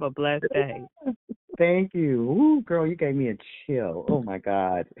 Have a blessed day. Thank you. Ooh, girl, you gave me a chill. Oh my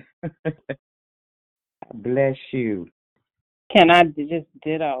God. Bless you. Can I just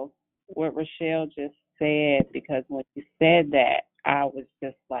ditto what Rochelle just said? Because when you said that, I was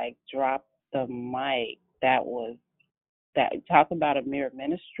just like, drop the mic. That talk about a mirror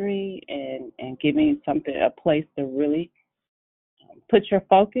ministry and giving something, a place to really put your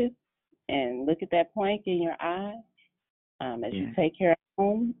focus and look at that plank in your eye as you take care of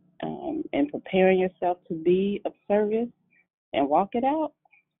home and preparing yourself to be of service and walk it out.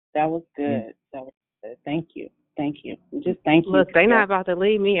 That was good. That was good. Thank you. Just thank you. Look, they're not about to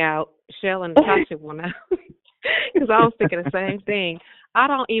leave me out. Shell and Tasha went out. Because I was thinking the same thing. I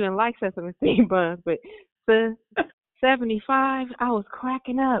don't even like sesame seed buns, but the 75, I was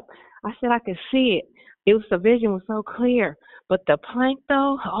cracking up. I said I could see it. The vision was so clear. But the plank,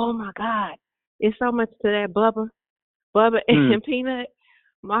 though, oh my God, it's so much to that Bubba and Peanut.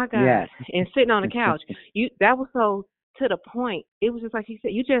 My God, Yes. and sitting on the couch. That was so to the point. It was just like you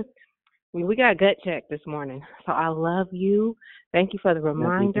said. We got a gut check this morning. So I love you. Thank you for the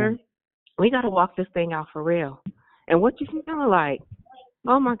reminder. We got to walk this thing out for real. And what you feeling like?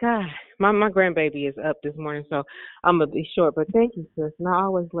 Oh, my God. My grandbaby is up this morning, so I'm going to be short. But thank you, sis. And I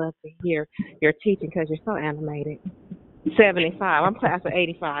always love to hear your teaching because you're so animated. 75. I'm class of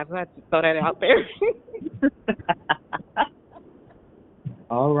 85. I have to throw that out there.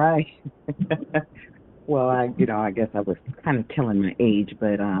 All right. Well, I guess I was kind of telling my age,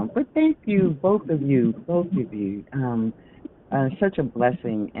 but thank you, both of you. Such a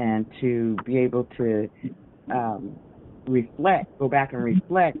blessing, and to be able to go back and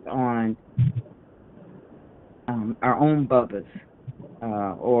reflect on our own Bubbas,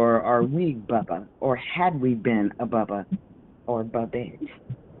 or are we Bubba, or had we been a Bubba or Bubbette,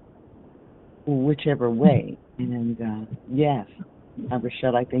 whichever way. And yes,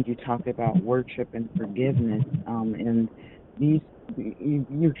 Rochelle, I think you talked about worship and forgiveness, and these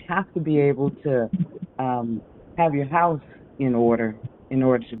you have to be able to have your house in order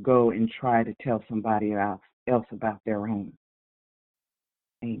to go and try to tell somebody else about their own.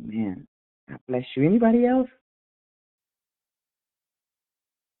 Amen. God bless you. Anybody else?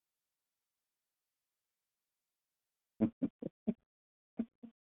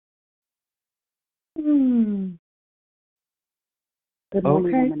 Good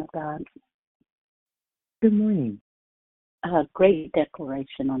morning, woman of God. Good morning. Great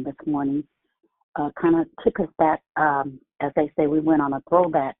declaration on this morning. Kind of took us back, as they say, we went on a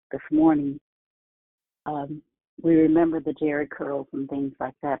throwback this morning. We remember the Jerry curls and things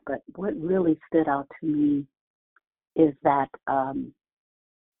like that, but what really stood out to me is that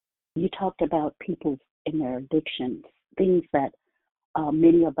you talked about people in their addictions, things that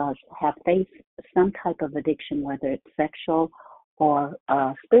many of us have faced some type of addiction, whether it's sexual or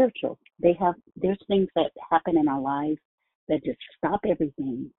spiritual. There's things that happen in our lives that just stop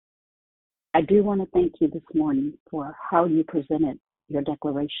everything. I do want to thank you this morning for how you presented your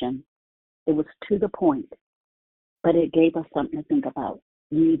declaration. It was to the point, but it gave us something to think about.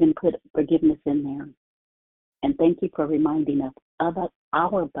 You even put forgiveness in there. And thank you for reminding us of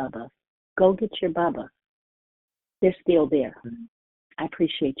our Bubba. Go get your Bubba. They're still there. I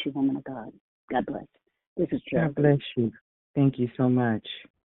appreciate you, woman of God. God bless. This is Joe. God bless you. Thank you so much.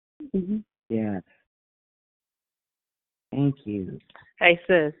 Mm-hmm. Yes. Thank you. Hey,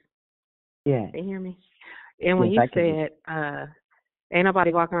 sis. Yeah. Can you hear me? And when you said, ain't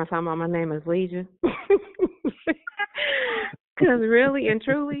nobody walking around talking about my name is Legion. Because really and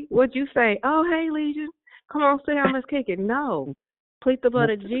truly, would you say, oh, hey, Legion, come on, sit down, let's kick it? No. Plead the blood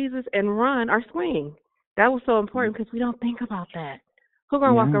of Jesus and run or swing. That was so important because we don't think about that. Who's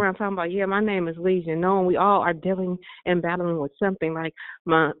going to walk around talking about, yeah, my name is Legion, knowing we all are dealing and battling with something like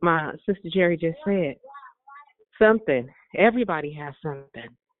my sister Jerry just said. Something. Everybody has something.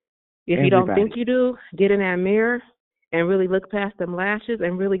 If you don't think you do, get in that mirror and really look past them lashes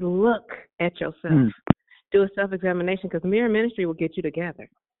and really look at yourself. Do a self-examination because mirror ministry will get you together.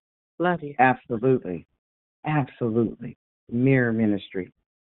 Love you. Absolutely. Absolutely. Mirror ministry.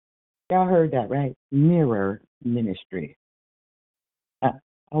 Y'all heard that, right? Mirror ministry. I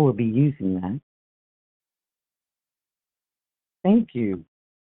will be using that. Thank you.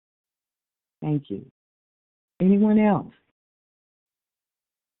 Thank you. Anyone else?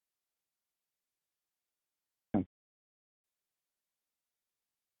 I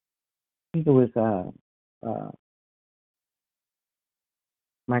think it was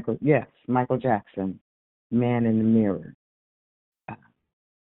Michael Jackson, Man in the Mirror.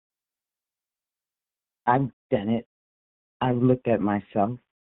 I've done it. I looked at myself,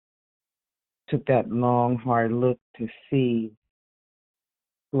 took that long, hard look to see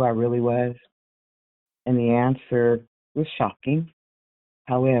who I really was, and the answer was shocking.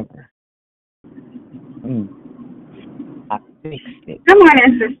 However, I fixed it. Good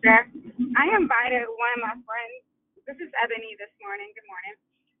morning, sister. I invited one of my friends. This is Ebony this morning. Good morning.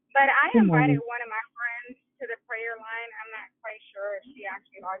 But I invited one of my friends to the prayer line. I'm not quite sure if she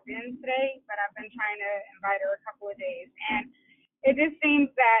actually logged in today, but I've been trying to invite her a couple of days. And it just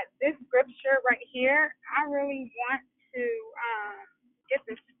seems that this scripture right here, I really want to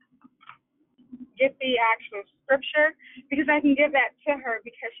get the actual scripture because I can give that to her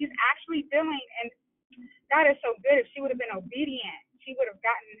because she's actually feeling, and God is so good. If she would have been obedient, she would have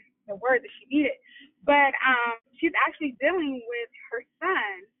gotten the word that she needed. But she's actually dealing with her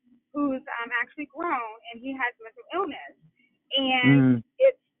son, who's actually grown, and he has mental illness. And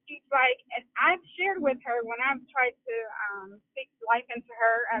she's like, and I've shared with her when I've tried to speak life into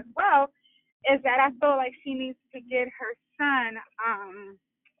her as well, is that I feel like she needs to get her son,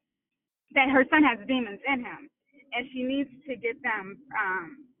 that her son has demons in him, and she needs to get them,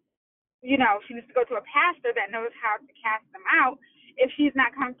 she needs to go to a pastor that knows how to cast them out if she's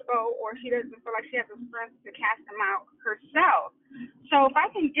not comfortable or she doesn't feel like she has the strength to cast them out herself. So if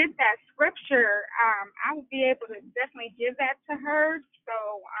I can get that scripture, I will be able to definitely give that to her.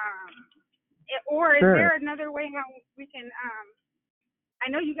 So, or is there another way how we can,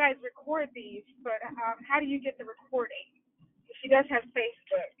 I know you guys record these, but how do you get the recording? She does have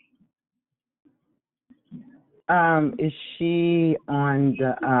Facebook. Is she on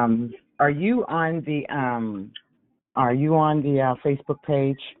the, are you on the Facebook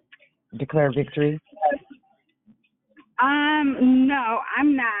page, Declare Victory? No,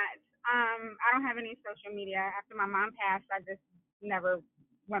 I'm not. I don't have any social media. After my mom passed, I just never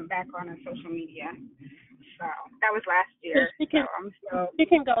went back on a social media. So that was last year. She can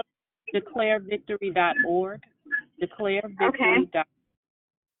go to declarevictory.org, declarevictory.org,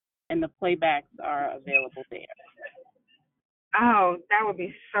 and the playbacks are available there. Oh, that would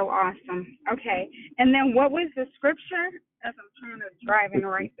be so awesome. Okay. And then what was the scripture? As I'm trying to drive and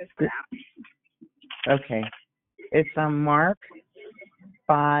write this down. Okay. It's Mark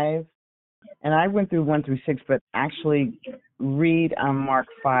 5, and I went through 1 through 6, but actually read Mark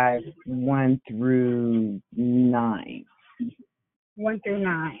 5, 1 through 9. 1 through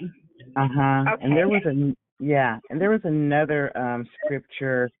 9. Okay. And there was another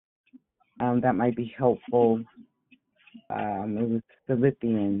scripture that might be helpful. It was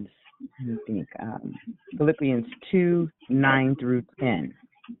Philippians, I think, Philippians 2, 9 through 10.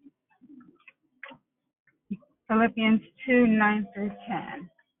 Philippians 2, 9 through 10.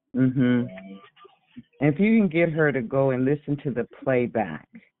 And if you can get her to go and listen to the playback,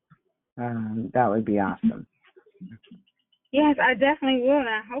 that would be awesome. Yes, I definitely will, and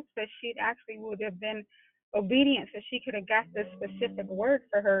I hope that she actually would have been obedient so she could have got this specific word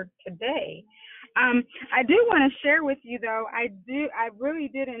for her today. I do want to share with you, though, I really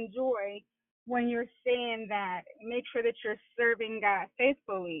did enjoy when you're saying that make sure that you're serving God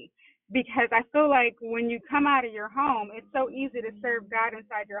faithfully, because I feel like when you come out of your home, it's so easy to serve God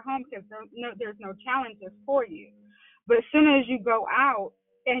inside your home because there's no challenges for you. But as soon as you go out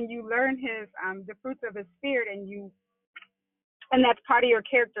and you learn the fruits of His Spirit, and that's part of your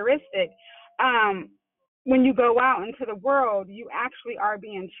characteristic, when you go out into the world, you actually are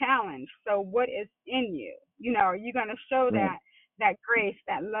being challenged. So what is in you? Are you going to show that grace,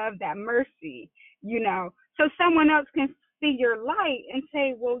 that love, that mercy, so someone else can see your light and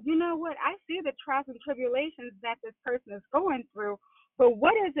say, well, you know what? I see the trials and tribulations that this person is going through, but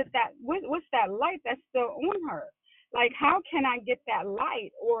what is it what's that light that's still on her? Like, how can I get that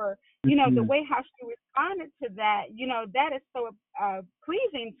light? Or, the way how she responded to that, that is so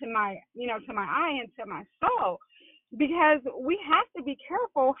pleasing to my eye and to my soul, because we have to be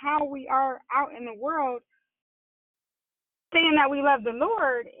careful how we are out in the world saying that we love the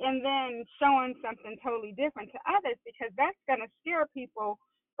Lord and then showing something totally different to others, because that's going to scare people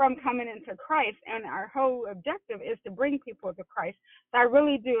from coming into Christ, and our whole objective is to bring people to Christ. So I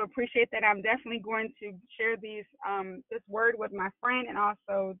really do appreciate that. I'm definitely going to share this word with my friend and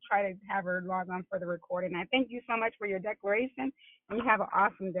also try to have her log on for the recording. I thank you so much for your declaration, and you have an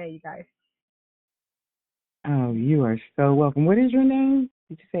awesome day, you guys. Oh, you are so welcome. What is your name?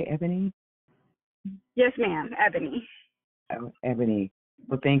 Did you say Ebony? Yes, ma'am, Ebony. Oh, Ebony.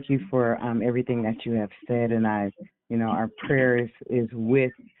 Well, thank you for everything that you have said, and our prayer is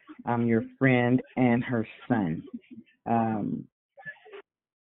with your friend and her son. And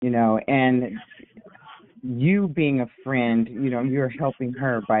you being a friend, you're helping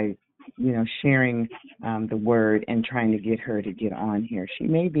her by, sharing the word and trying to get her to get on here. She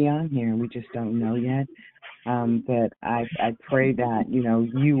may be on here, and we just don't know yet. But I pray that,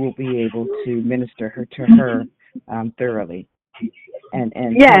 you will be able to minister to her thoroughly and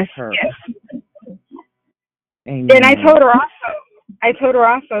yes, help her. Yes. Amen. And I told her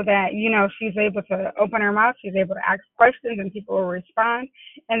also that, she's able to open her mouth, she's able to ask questions, and people will respond.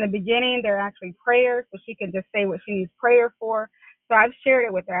 In the beginning, they're actually prayers, so she can just say what she needs prayer for. So I've shared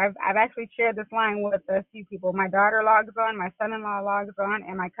it with her. I've actually shared this line with a few people. My daughter logs on, my son-in-law logs on,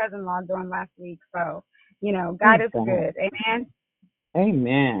 and my cousin logged on last week. So, God is good. Amen.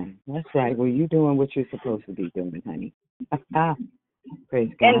 Amen. That's right. Well, you're doing what you're supposed to be doing, honey. Praise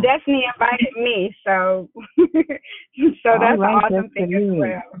God. And Destiny invited me, so that's an awesome thing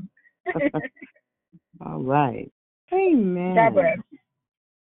as well. All right. Amen. God bless.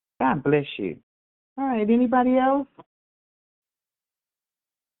 God bless you. All right. Anybody else?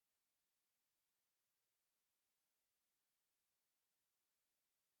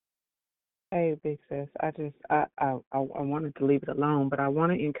 Hey, big sis. I wanted to leave it alone, but I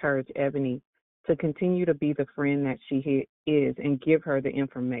want to encourage Ebony to continue to be the friend that she is and give her the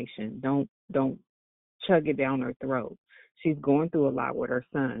information. Don't chug it down her throat. She's going through a lot with her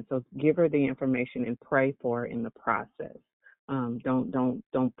son, so give her the information and pray for her in the process.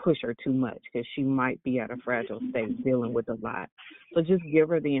 Don't push her too much because she might be at a fragile state dealing with a lot. So just give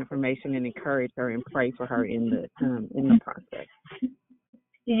her the information and encourage her and pray for her in the process.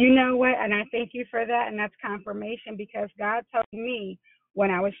 You know what? And I thank you for that. And that's confirmation because God told me when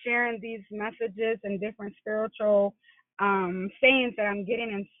I was sharing these messages and different spiritual sayings that I'm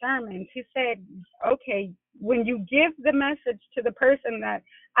getting in sermons, he said, okay, when you give the message to the person that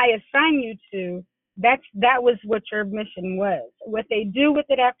I assign you to, that was what your mission was. What they do with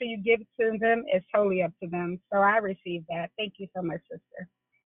it after you give it to them is totally up to them. So I received that. Thank you so much, sister.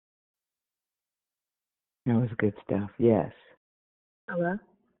 That was good stuff. Yes. Hello.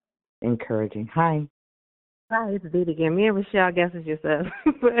 Encouraging. Hi. Hi, it's Dee again. Me and Rochelle guess it's yourself.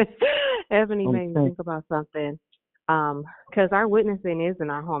 But Ebony made me think about something. Because our witnessing is in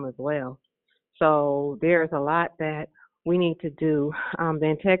our home as well. So there's a lot that we need to do. The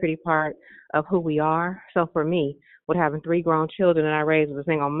integrity part of who we are. So for me, with having 3 grown children and I raised with a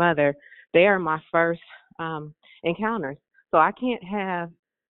single mother, they are my first encounters. So I can't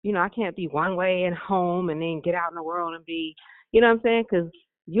I can't be one way at home and then get out in the world and be, you know what I'm saying? Because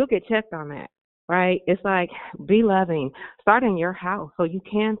you'll get checked on that, right? It's like, be loving. Start in your house so you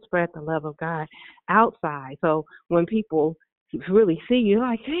can spread the love of God outside. So when people really see you,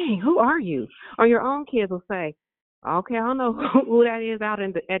 like, dang, who are you? Or your own kids will say, okay, I don't know who that is out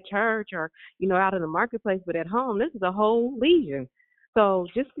at church or, out in the marketplace, but at home, this is a whole legion. So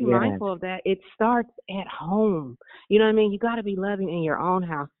just be mindful of that. It starts at home. You know what I mean? You got to be loving in your own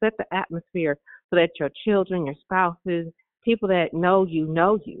house. Set the atmosphere so that your children, your spouses, people that know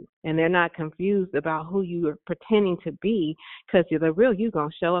you, and they're not confused about who you are pretending to be because the real you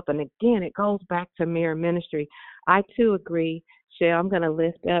going to show up. And again, it goes back to mirror ministry. I, too, agree, Shell. I'm going to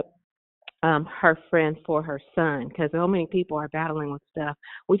lift up her friend for her son because so many people are battling with stuff.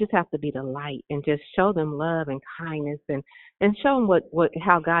 We just have to be the light and just show them love and kindness and show them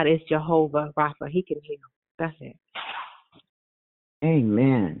how God is Jehovah Rapha. He can heal. That's it.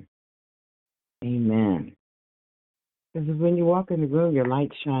 Amen. Amen. Because when you walk in the room, your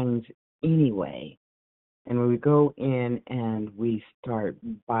light shines anyway. And when we go in and we start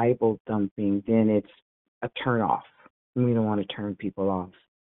Bible thumping, then it's a turn off. We don't want to turn people off.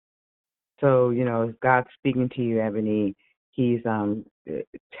 So, if God's speaking to you, Ebony, He's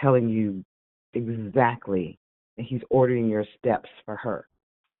telling you exactly, and He's ordering your steps for her.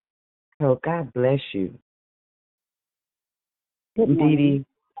 So God bless you. Good morning.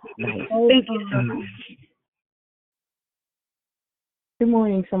 Dee, nice. Thank you so much. Good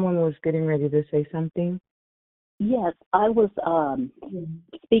morning. Someone was getting ready to say something. Yes, I was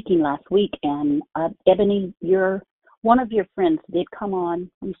speaking last week, and Ebony, one of your friends did come on.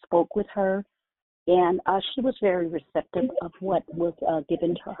 We spoke with her, and she was very receptive of what was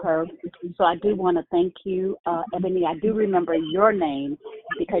given to her. So I do want to thank you, Ebony. I do remember your name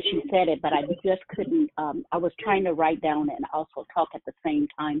because you said it, but I just couldn't. I was trying to write down and also talk at the same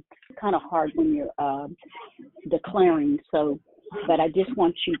time. Kind of hard when you're declaring. But I just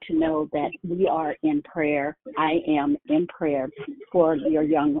want you to know that we are in prayer. I am in prayer for your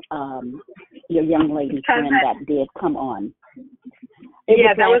young lady friend that did come on.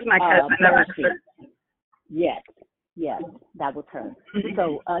 That was my cousin. Yes, that was her.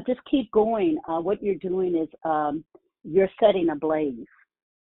 So just keep going. What you're doing is you're setting a blaze.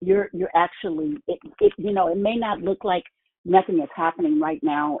 You're actually it may not look like nothing is happening right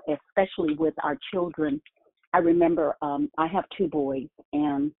now, especially with our children. I remember I have 2 boys,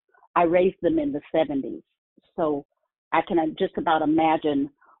 and I raised them in the 70s. So I can just about imagine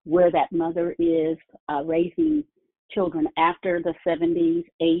where that mother is raising children after the 70s,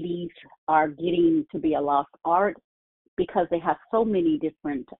 80s are getting to be a lost art because they have so many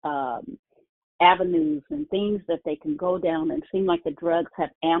different avenues and things that they can go down, and seem like the drugs have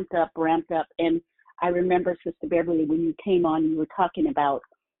ramped up. And I remember, Sister Beverly, when you came on, you were talking about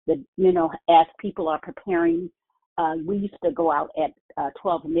as people are preparing, we used to go out at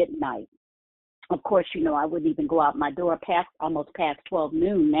 12 midnight. Of course, I wouldn't even go out my door almost past 12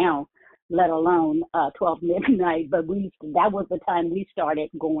 noon now, let alone 12 midnight. But that was the time we started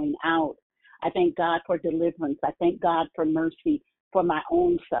going out. I thank God for deliverance. I thank God for mercy. for my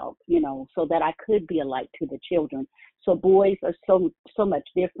own self, so that I could be a light to the children. So boys are so much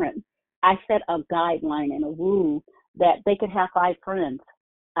different. I set a guideline and a rule that they could have 5 friends.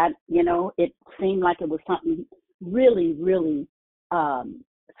 It seemed like it was something really, really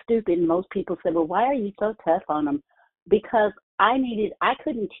stupid. And most people said, well, why are you so tough on them? Because I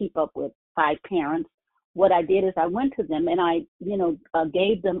couldn't keep up with 5 parents. What I did is I went to them and I,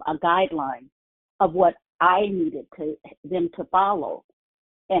 gave them a guideline of what I needed them to follow.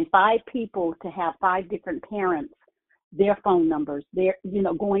 And 5 people to have 5 different parents, their phone numbers, their,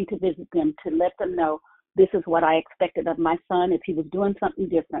 going to visit them to let them know this is what I expected of my son if he was doing something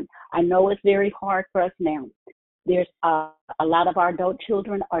different. I know it's very hard for us now. There's a lot of our adult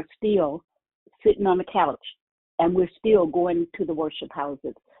children are still sitting on the couch, and we're still going to the worship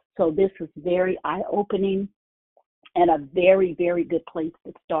houses. So this is very eye-opening and a very, very good place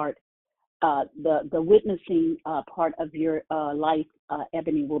to start. The witnessing part of your life,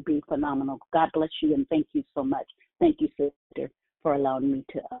 Ebony, will be phenomenal. God bless you, and thank you so much. Thank you, sister, for allowing me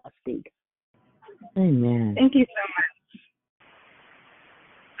to speak. Amen. Thank you so much.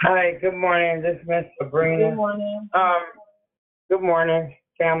 Hi, good morning. This is Miss Sabrina. Good morning. Good morning,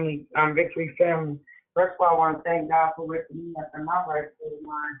 family, Victory family. First of all, I want to thank God for waking me up in my right state of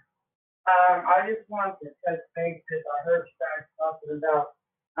mind. I just wanted to touch base because I heard you guys talking about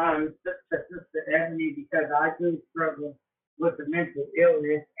Sister Ebony, because I do struggle with the mental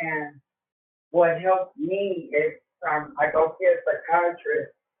illness, and what helped me is I go see a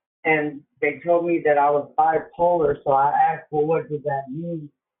psychiatrist, and they told me that I was bipolar, so I asked, well, what does that mean?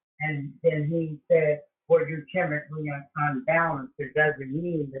 And then he said, well, you're chemically unbalanced. It doesn't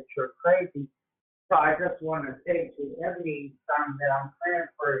mean that you're crazy. So I just want to say to Ebony that I'm praying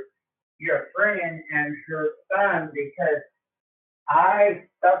for your friend and her son, because I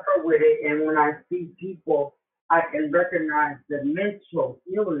suffer with it, and when I see people, I can recognize the mental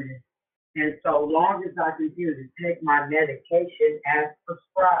illness. And so long as I continue to take my medication as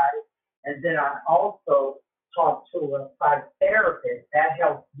prescribed, and then I also talk to a psychotherapist, that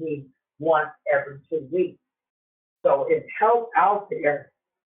helps me once every 2 weeks. So it's help out there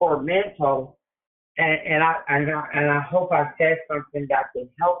for mental, and I hope I said something that can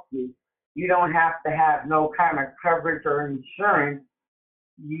help you. You don't have to have no kind of coverage or insurance.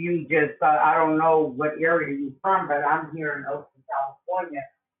 You just, I don't know what area you're from, but I'm here in Oakland, California,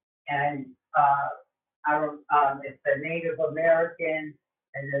 and it's the Native American,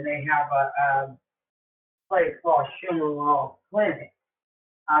 and then they have a place called Schumann Clinic.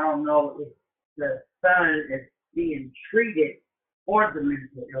 I don't know if the son is being treated for the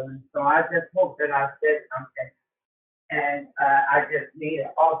mental illness, so I just hope that I said something. And I just need to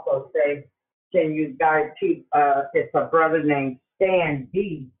also say, can you guys keep, it's a brother named Stan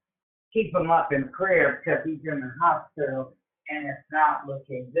D, keep him up in prayer because he's in the hospital and it's not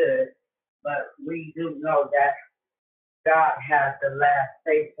looking good. But we do know that God has the last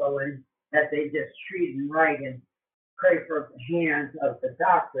say so, and that they just treat him right and pray for the hands of the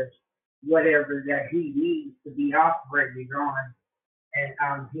doctors, whatever that he needs to be operated on. And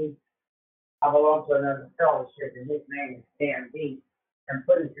I belong to another fellowship, and his name is Stan B. And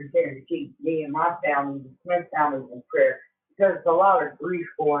please continue to keep me and my family, the Smith families, in prayer, because there's a lot of grief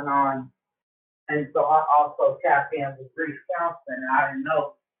going on. And so I also tap in with grief counseling, and I didn't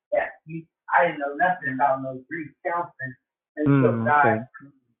know nothing about no grief counseling until God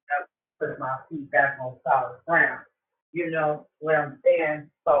put my feet back on solid ground. You know what I'm saying?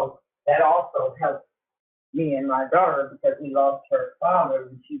 So that also helped me and my daughter, because we lost her father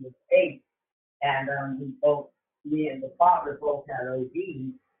when she was 8, and me and the father both had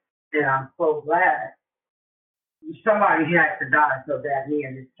ODs, and I'm so glad somebody had to die so that me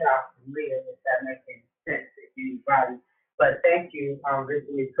and this child can live, if that makes any sense to anybody. But thank you,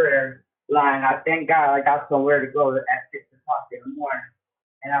 Victory Prayer Line. I thank God I got somewhere to go at 6 o'clock in the morning,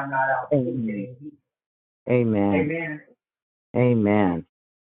 and I'm not out teaching. Amen. Amen. Amen.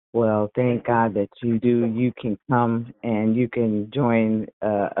 Well, thank God that you can come and you can join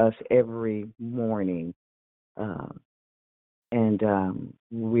us every morning. And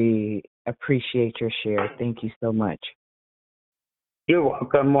we appreciate your share. Thank you so much. You're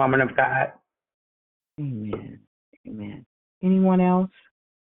welcome, woman of God. Amen. Amen. Anyone else?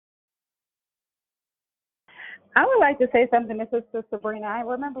 I would like to say something to Sister Sabrina. I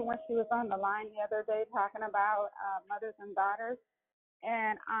remember when she was on the line the other day talking about mothers and daughters.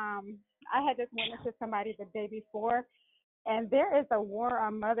 And I had just witnessed to somebody the day before, and there is a war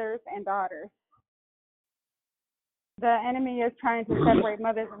on mothers and daughters. The enemy is trying to separate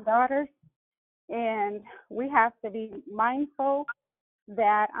mothers and daughters, and we have to be mindful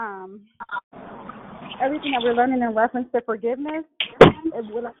that everything that we're learning in reference to forgiveness, is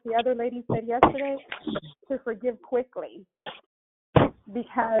what like the other lady said yesterday, to forgive quickly.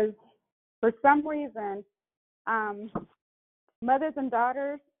 Because for some reason, mothers and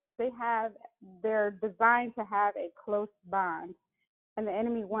daughters, they're designed to have a close bond. And the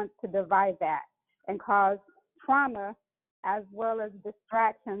enemy wants to divide that and cause trauma as well as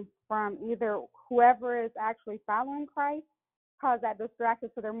distractions from either whoever is actually following Christ, cause that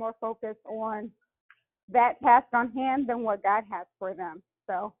distraction so they're more focused on that task on hand than what God has for them.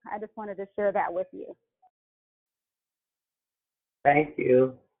 So I just wanted to share that with you. Thank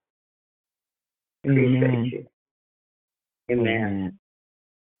you. Amen. Appreciate you. Amen. Amen.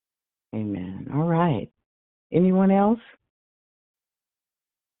 Amen. All right. Anyone else?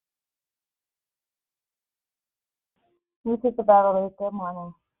 This is Beverly. Good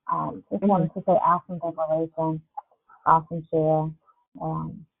morning. Just wanted to say awesome declaration, awesome share.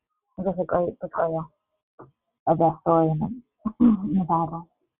 Just a great portrayal of that story in the Bible.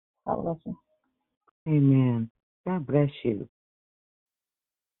 God bless you. Amen. God bless you.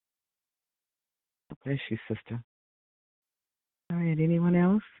 God bless you, sister. All right. Anyone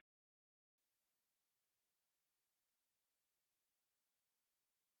else?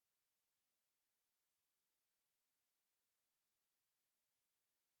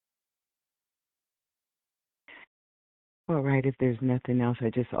 All right, if there's nothing else, I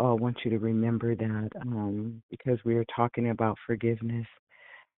just want you to remember that because we are talking about forgiveness,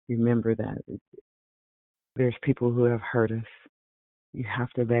 remember that there's people who have hurt us. You have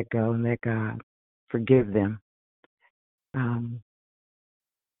to let go and let God forgive them. I'm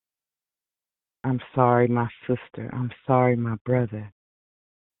sorry, my sister. I'm sorry, my brother.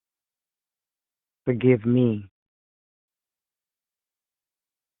 Forgive me.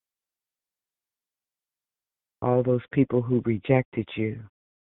 All those people who rejected you,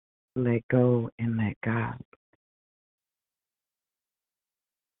 let go and let God.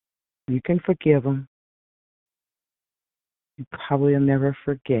 You can forgive them. You probably will never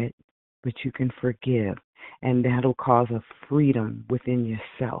forget, but you can forgive. And that'll cause a freedom within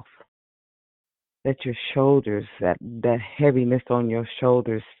yourself. Let your shoulders, that heaviness on your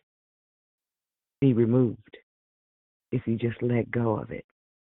shoulders be removed if you just let go of it.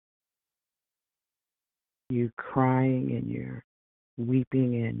 You crying and you're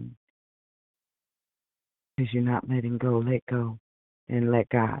weeping and because you're not letting go, let go and let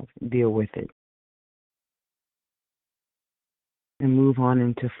God deal with it. And move on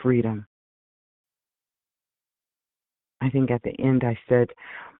into freedom. I think at the end I said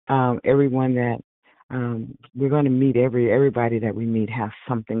everyone that we're going to meet, everybody that we meet has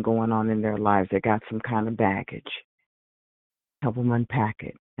something going on in their lives. They got some kind of baggage. Help them unpack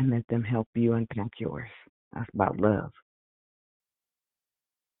it and let them help you unpack yours. That's about love.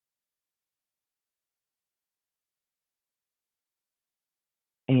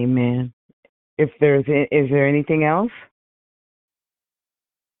 Amen. Is there anything else?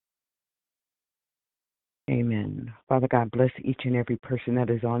 Amen. Father God, bless each and every person that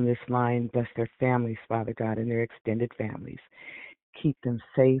is on this line. Bless their families, Father God, and their extended families. Keep them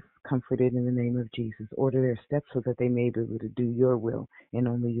safe, comforted in the name of Jesus. Order their steps so that they may be able to do your will and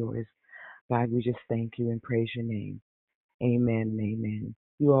only yours. God, we just thank you and praise your name. Amen and amen.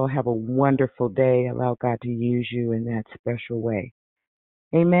 You all have a wonderful day. Allow God to use you in that special way.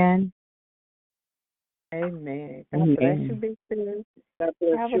 Amen. Amen. God bless you, Big Sis. God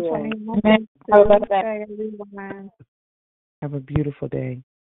bless Have you all. a day, everyone. Have a beautiful day.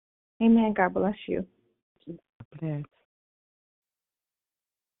 Amen. God bless you. God bless.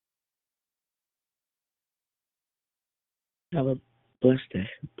 Have a blessed day.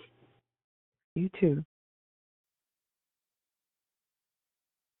 You too.